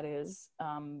reason that is.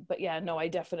 But yeah, no, I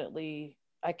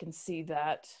can see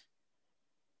that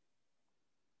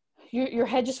your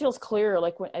head just feels clearer,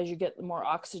 like as you get more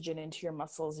oxygen into your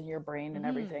muscles and your brain and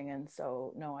everything. And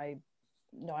so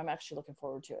I'm actually looking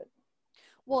forward to it.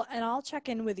 Well, and I'll check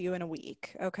in with you in a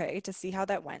week, okay, to see how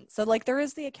that went. So like there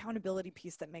is the accountability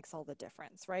piece that makes all the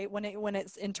difference, right? When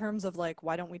it's in terms of like,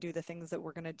 why don't we do the things that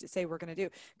we're going to say we're going to do?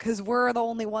 Because we're the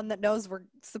only one that knows we're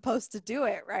supposed to do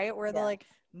it, right? We're like,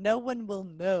 no one will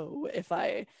know if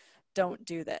I don't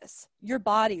do this. Your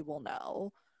body will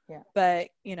know. Yeah. But,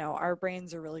 our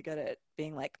brains are really good at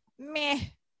being like, meh.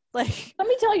 Like, let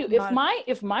me tell you,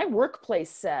 if my workplace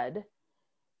said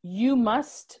you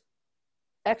must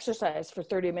exercise for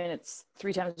 30 minutes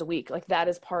 3 times a week, like that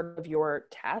is part of your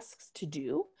tasks to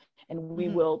do, and we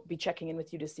will be checking in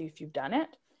with you to see if you've done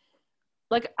it,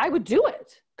 like I would do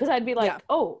it, because I'd be like,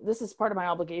 oh, this is part of my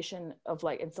obligation of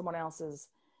like, and someone else's.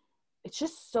 It's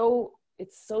just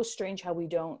it's so strange how we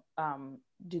don't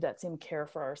do that same care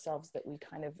for ourselves that we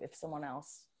kind of, if someone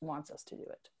else wants us to do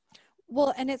it.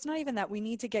 Well, and it's not even that. We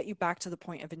need to get you back to the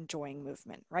point of enjoying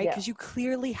movement, right? Because you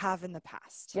clearly have in the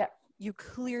past. Yeah. You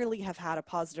clearly have had a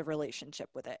positive relationship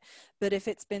with it. But if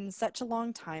it's been such a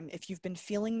long time, if you've been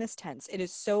feeling this tense, it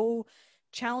is so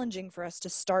challenging for us to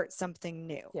start something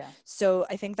new. Yeah. So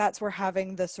I think that's where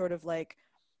having the sort of like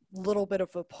little bit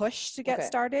of a push to get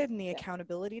started and the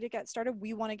accountability to get started.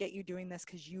 We want to get you doing this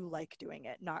because you like doing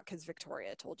it, not because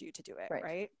Victoria told you to do it,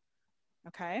 right?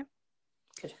 Okay.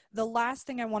 Good. The last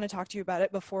thing I want to talk to you about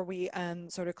it before we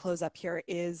sort of close up here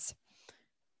is,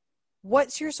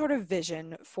 what's your sort of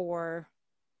vision for,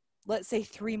 let's say,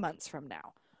 3 months from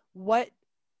now?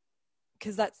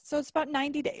 Because it's about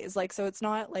 90 days. Like, so it's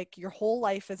not like your whole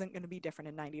life isn't going to be different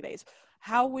in 90 days.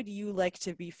 How would you like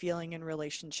to be feeling in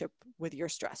relationship with your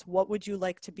stress? What would you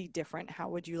like to be different? How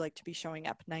would you like to be showing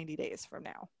up 90 days from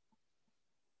now?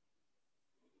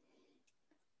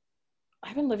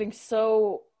 I've been living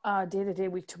so day to day,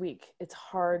 week to week. It's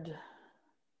hard.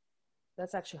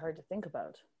 That's actually hard to think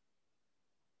about.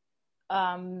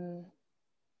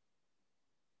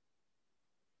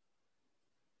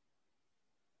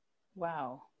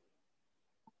 Wow.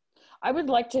 I would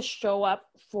like to show up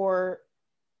for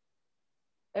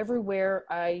everywhere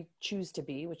I choose to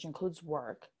be, which includes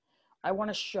work. I want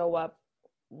to show up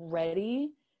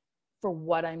ready for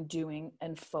what I'm doing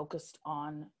and focused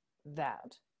on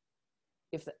that.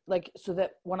 So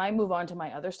that when I move on to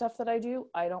my other stuff that I do,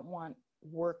 I don't want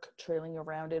work trailing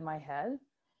around in my head.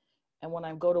 And when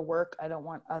I go to work, I don't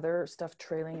want other stuff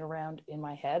trailing around in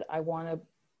my head. I want to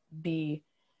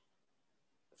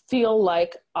feel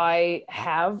like I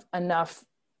have enough,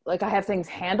 like I have things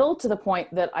handled to the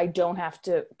point that I don't have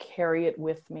to carry it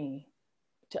with me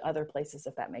to other places,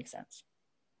 if that makes sense.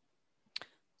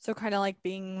 So kind of like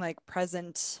being like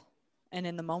present and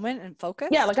in the moment and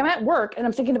focused? Yeah, like I'm at work and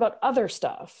I'm thinking about other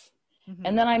stuff. Mm-hmm.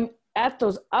 And then I'm at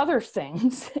those other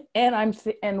things and I'm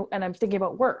thinking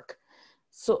about work.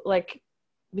 So like,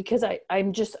 because I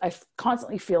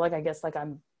constantly feel like, I guess, like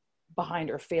I'm behind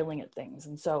or failing at things.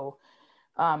 And so,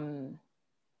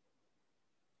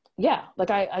 yeah,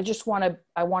 like I just want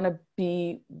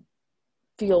to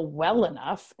feel well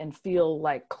enough and feel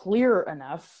like clear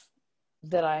enough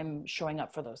that I'm showing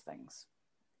up for those things.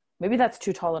 Maybe that's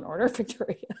too tall an order,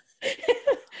 Victoria.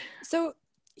 So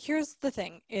here's the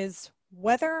thing, is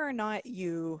whether or not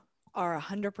you are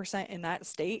 100% in that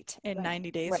state in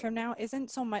 90 days from now isn't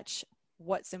so much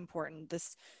what's important. The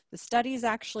studies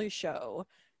actually show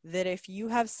that if you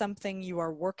have something you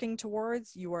are working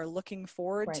towards, you are looking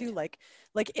forward to, Right.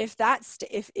 like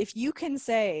if you can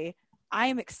say, I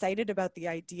am excited about the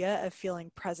idea of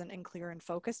feeling present and clear and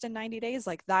focused in 90 days,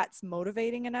 like that's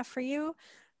motivating enough for you,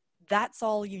 that's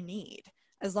all you need.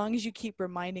 As long as you keep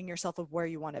reminding yourself of where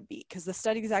you want to be, because the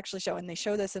studies actually show, and they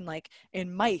show this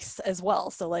in mice as well,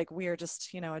 so like we are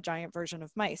just, you know, a giant version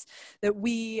of mice, that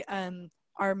we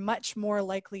are much more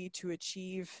likely to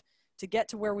get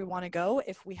to where we want to go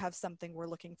if we have something we're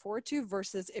looking forward to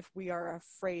versus if we are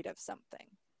afraid of something,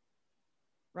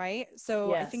 right?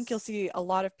 So I think you'll Yes. see a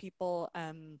lot of people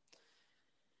and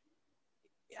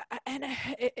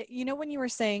you know, when you were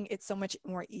saying it's so much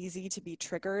more easy to be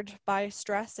triggered by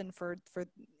stress and for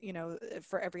you know,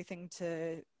 for everything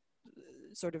to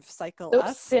sort of cycle Those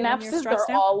up when you're synapses are stressed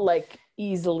out, all like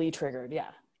easily triggered.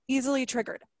 Yeah. easily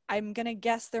triggered. I'm going to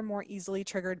guess they're more easily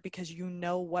triggered because you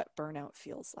know what burnout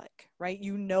feels like, right?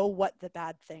 You know what the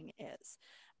bad thing is.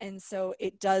 And so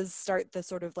it does start the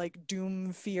sort of like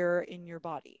doom fear in your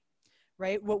body,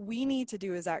 right? What we need to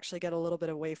do is actually get a little bit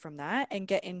away from that and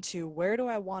get into, where do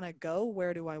I want to go?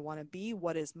 Where do I want to be?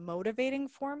 What is motivating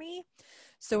for me?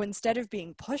 So instead of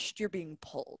being pushed, you're being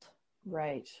pulled.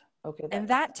 Right. Okay, that And makes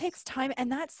that sense. takes time.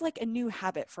 And that's like a new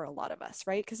habit for a lot of us,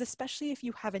 right? Because especially if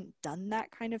you haven't done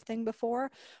that kind of thing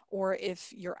before, or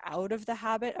if you're out of the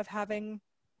habit of having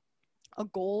a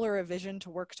goal or a vision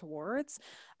to work towards,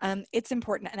 it's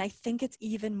important. And I think it's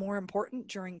even more important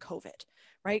during COVID,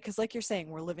 right? Because like you're saying,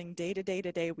 we're living day to day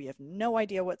to day. We have no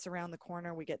idea what's around the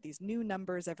corner. We get these new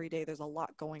numbers every day. There's a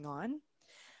lot going on.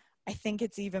 I think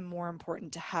it's even more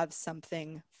important to have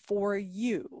something for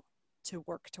you to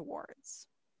work towards.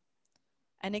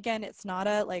 And again, it's not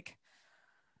a like,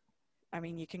 I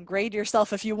mean, you can grade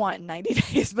yourself if you want in 90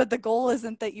 days, but the goal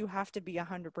isn't that you have to be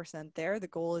 100% there. The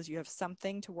goal is you have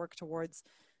something to work towards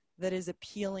that is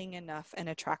appealing enough and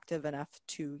attractive enough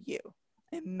to you.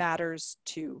 It matters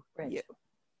to Right. you.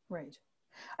 Right.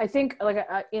 I think like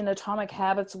in Atomic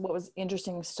Habits, what was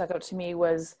interesting stuck out to me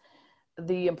was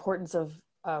the importance of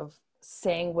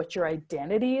saying what your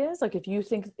identity is. Like if you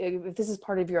think if this is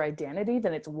part of your identity,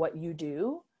 then it's what you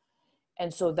do.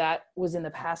 And so that was in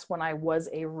the past when I was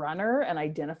a runner and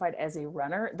identified as a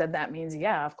runner, then that means,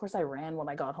 yeah, of course I ran when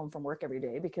I got home from work every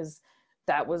day because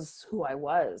that was who I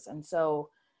was. And so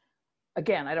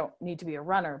again, I don't need to be a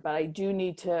runner, but I do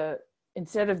need to,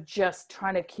 instead of just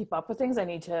trying to keep up with things, I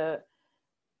need to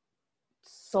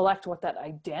select what that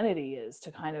identity is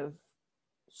to kind of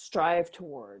strive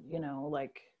toward, you know,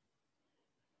 like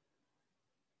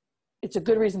it's a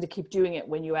good reason to keep doing it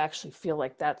when you actually feel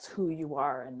like that's who you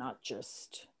are and not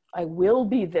just I will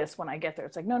be this when I get there.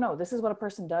 It's like no, this is what a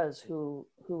person does who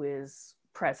is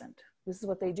present. This is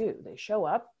what they do. They show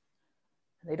up,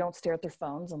 they don't stare at their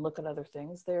phones and look at other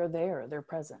things. They're there, they're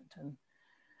present. And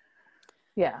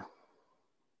yeah.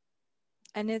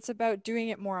 And it's about doing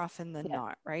it more often than Yeah.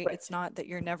 not, right? Right. It's not that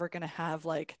you're never going to have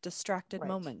like distracted Right.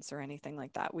 moments or anything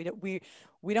like that. We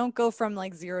don't go from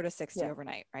like 0 to 60 Yeah.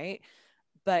 overnight, right?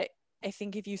 But I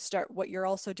think if you start, what you're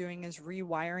also doing is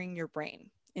rewiring your brain.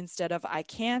 Instead of I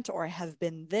can't, or I have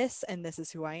been this and this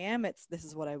is who I am, it's this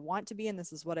is what I want to be and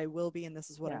this is what I will be and this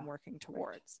is what I'm working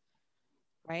towards.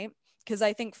 Right? Because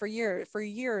I think for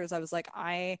years I was like,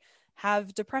 I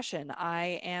have depression,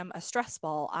 I am a stress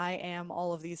ball, I am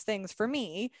all of these things for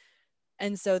me.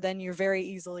 And so then you're very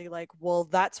easily like, well,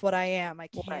 that's what I am. I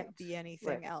can't be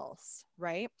anything else.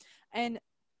 Right. And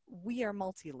we are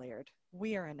multi-layered.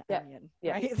 We are an onion,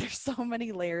 right? There's so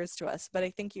many layers to us, but I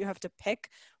think you have to pick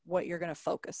what you're going to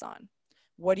focus on.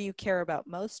 What do you care about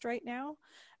most right now?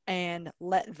 And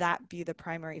let that be the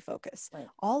primary focus. Right.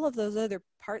 All of those other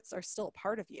parts are still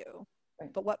part of you,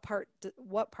 but what part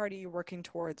are you working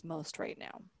towards most right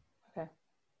now? Okay.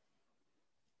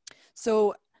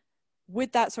 So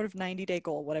with that sort of 90-day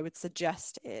goal, what I would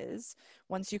suggest is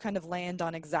once you kind of land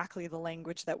on exactly the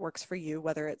language that works for you,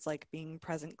 whether it's like being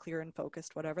present, clear, and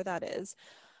focused, whatever that is,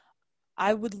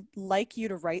 I would like you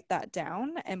to write that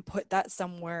down and put that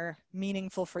somewhere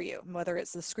meaningful for you, whether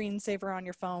it's the screensaver on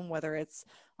your phone, whether it's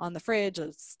on the fridge,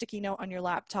 a sticky note on your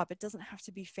laptop. It doesn't have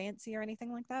to be fancy or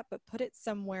anything like that, but put it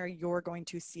somewhere you're going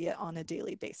to see it on a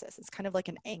daily basis. It's kind of like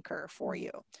an anchor for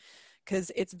you,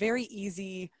 because it's very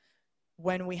easy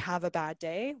when we have a bad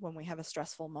day, when we have a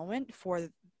stressful moment, for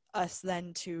us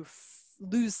then to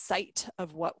lose sight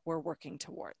of what we're working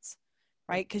towards,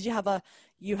 right? Because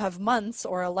you have months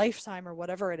or a lifetime or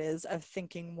whatever it is of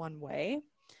thinking one way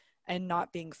and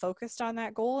not being focused on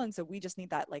that goal. And so we just need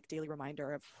that like daily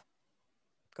reminder of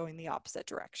going the opposite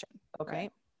direction,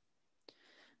 right?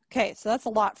 Okay, so that's a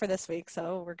lot for this week.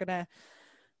 So we're going to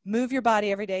move your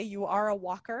body every day. You are a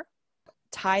walker.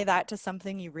 tie that to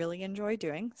something you really enjoy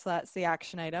doing. So that's the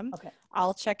action item. Okay.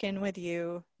 I'll check in with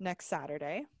you next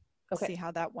Saturday, see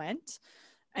how that went.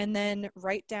 And then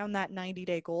write down that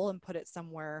 90-day goal and put it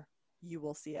somewhere you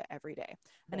will see it every day.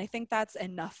 And I think that's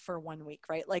enough for 1 week,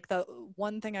 right? Like the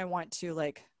one thing I want to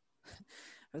like,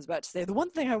 I was about to say the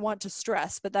one thing I want to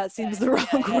stress, but that seems the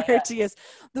wrong word to use.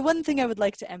 The one thing I would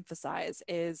like to emphasize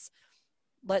is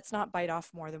let's not bite off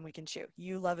more than we can chew.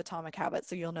 You love Atomic Habits,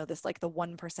 so you'll know this, like the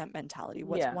 1% mentality.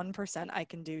 What's 1% I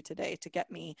can do today to get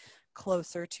me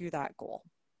closer to that goal?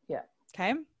 Yeah.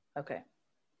 Okay. Okay.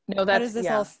 No, that's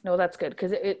no, that's good,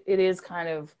 because it is kind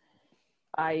of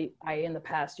I in the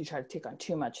past you try to take on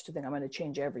too much to think I'm going to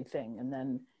change everything, and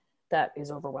then that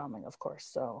is overwhelming, of course.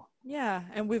 So yeah,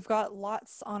 and we've got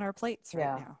lots on our plates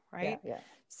right now, right? Yeah.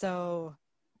 So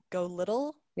go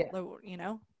little, you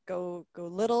know, go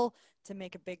little to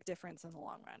make a big difference in the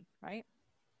long run, right?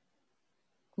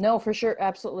 No, for sure.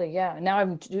 Absolutely. Yeah. Now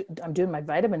I'm doing my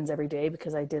vitamins every day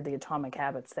because I did the Atomic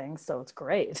Habits thing. So it's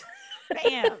great.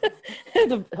 Bam.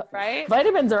 Right?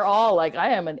 Vitamins are all like, I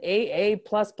am an AA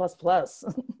plus plus plus.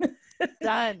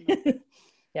 Done.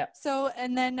 Yeah. So,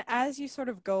 and then as you sort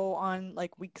of go on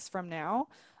like weeks from now,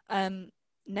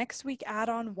 next week, add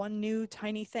on one new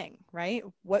tiny thing, right?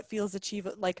 What feels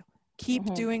achievable, like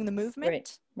keep doing the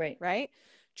movement, right?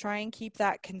 Try and keep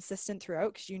that consistent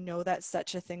throughout, because you know that's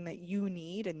such a thing that you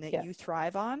need and that you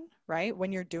thrive on, right?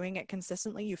 When you're doing it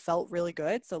consistently, you felt really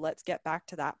good. So let's get back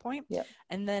to that point.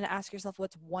 And then ask yourself,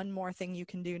 what's one more thing you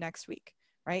can do next week,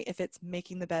 right? If it's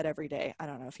making the bed every day, I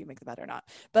don't know if you make the bed or not,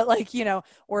 but like, you know,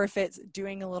 or if it's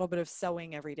doing a little bit of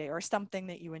sewing every day or something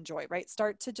that you enjoy, right?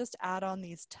 Start to just add on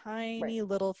these tiny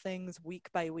little things week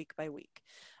by week by week.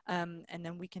 And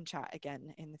then we can chat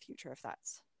again in the future if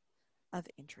that's of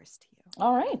interest to you.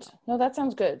 All right. No, that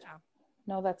sounds good.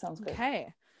 No, that sounds good.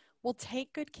 Okay. Well,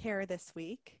 take good care this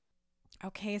week.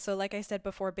 Okay, so like I said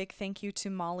before, big thank you to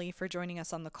Molly for joining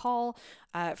us on the call,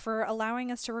 for allowing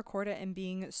us to record it and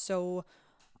being so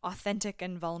authentic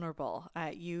and vulnerable.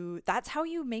 That's how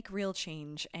you make real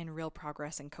change and real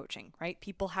progress in coaching, right?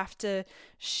 People have to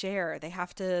share. They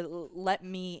have to let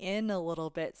me in a little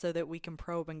bit so that we can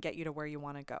probe and get you to where you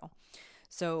want to go.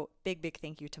 So big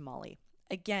thank you to Molly.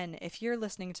 Again, if you're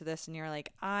listening to this and you're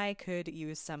like, I could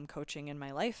use some coaching in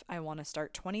my life, I want to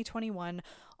start 2021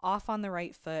 off on the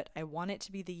right foot, I want it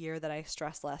to be the year that I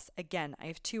stress less. Again, I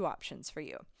have two options for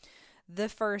you. The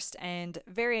first and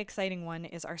very exciting one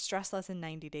is our Stress Less in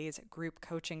 90 Days group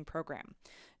coaching program.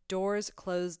 Doors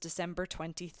close December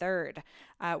 23rd.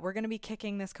 We're going to be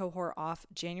kicking this cohort off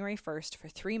January 1st for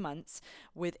 3 months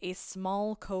with a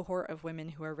small cohort of women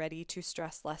who are ready to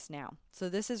stress less now. So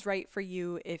this is right for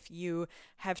you if you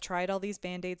have tried all these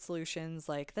Band-Aid solutions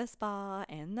like the spa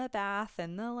and the bath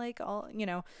and the like all, you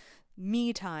know,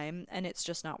 me time, and it's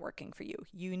just not working for you.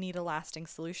 You need a lasting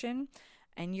solution.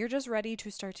 And you're just ready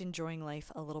to start enjoying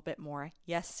life a little bit more.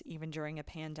 Yes, even during a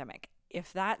pandemic.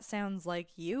 If that sounds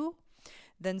like you,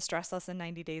 then Stress Less in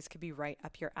 90 Days could be right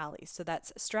up your alley. So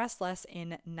that's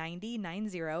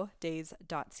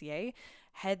stresslessin90days.ca.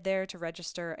 Head there to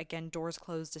register. Again, doors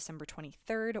close December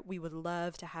 23rd. We would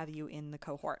love to have you in the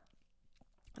cohort.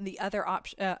 The other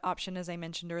option, as I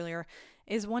mentioned earlier,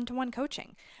 is one-to-one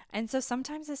coaching. And so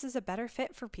sometimes this is a better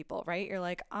fit for people, right? You're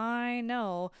like, I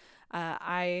know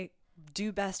I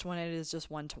do best when it is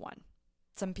just one-to-one.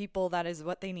 Some people, that is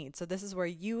what they need. So this is where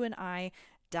you and I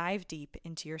dive deep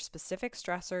into your specific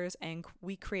stressors and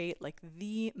we create like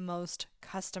the most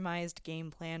customized game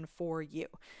plan for you.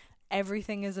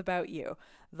 Everything is about you,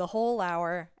 the whole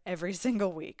hour, every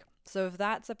single week. So if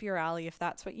that's up your alley, if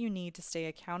that's what you need to stay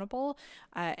accountable,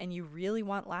 and you really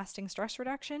want lasting stress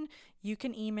reduction, you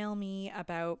can email me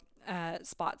about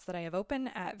spots that I have open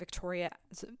at Victoria.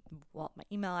 Well, my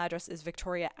email address is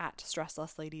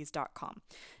victoria@stresslessladies.com.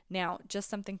 Now,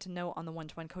 just something to note on the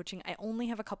one-to-one coaching, I only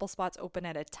have a couple spots open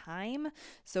at a time.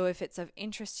 So if it's of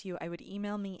interest to you, I would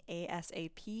email me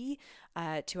ASAP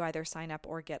to either sign up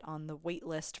or get on the wait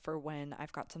list for when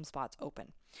I've got some spots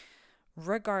open.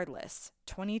 Regardless,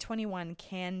 2021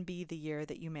 can be the year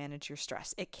that you manage your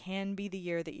stress. It can be the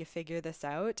year that you figure this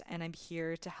out, and I'm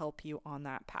here to help you on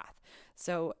that path.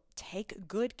 So take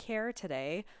good care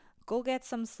today. Go get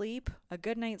some sleep. A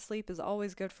good night's sleep is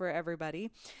always good for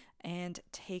everybody. And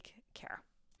take care.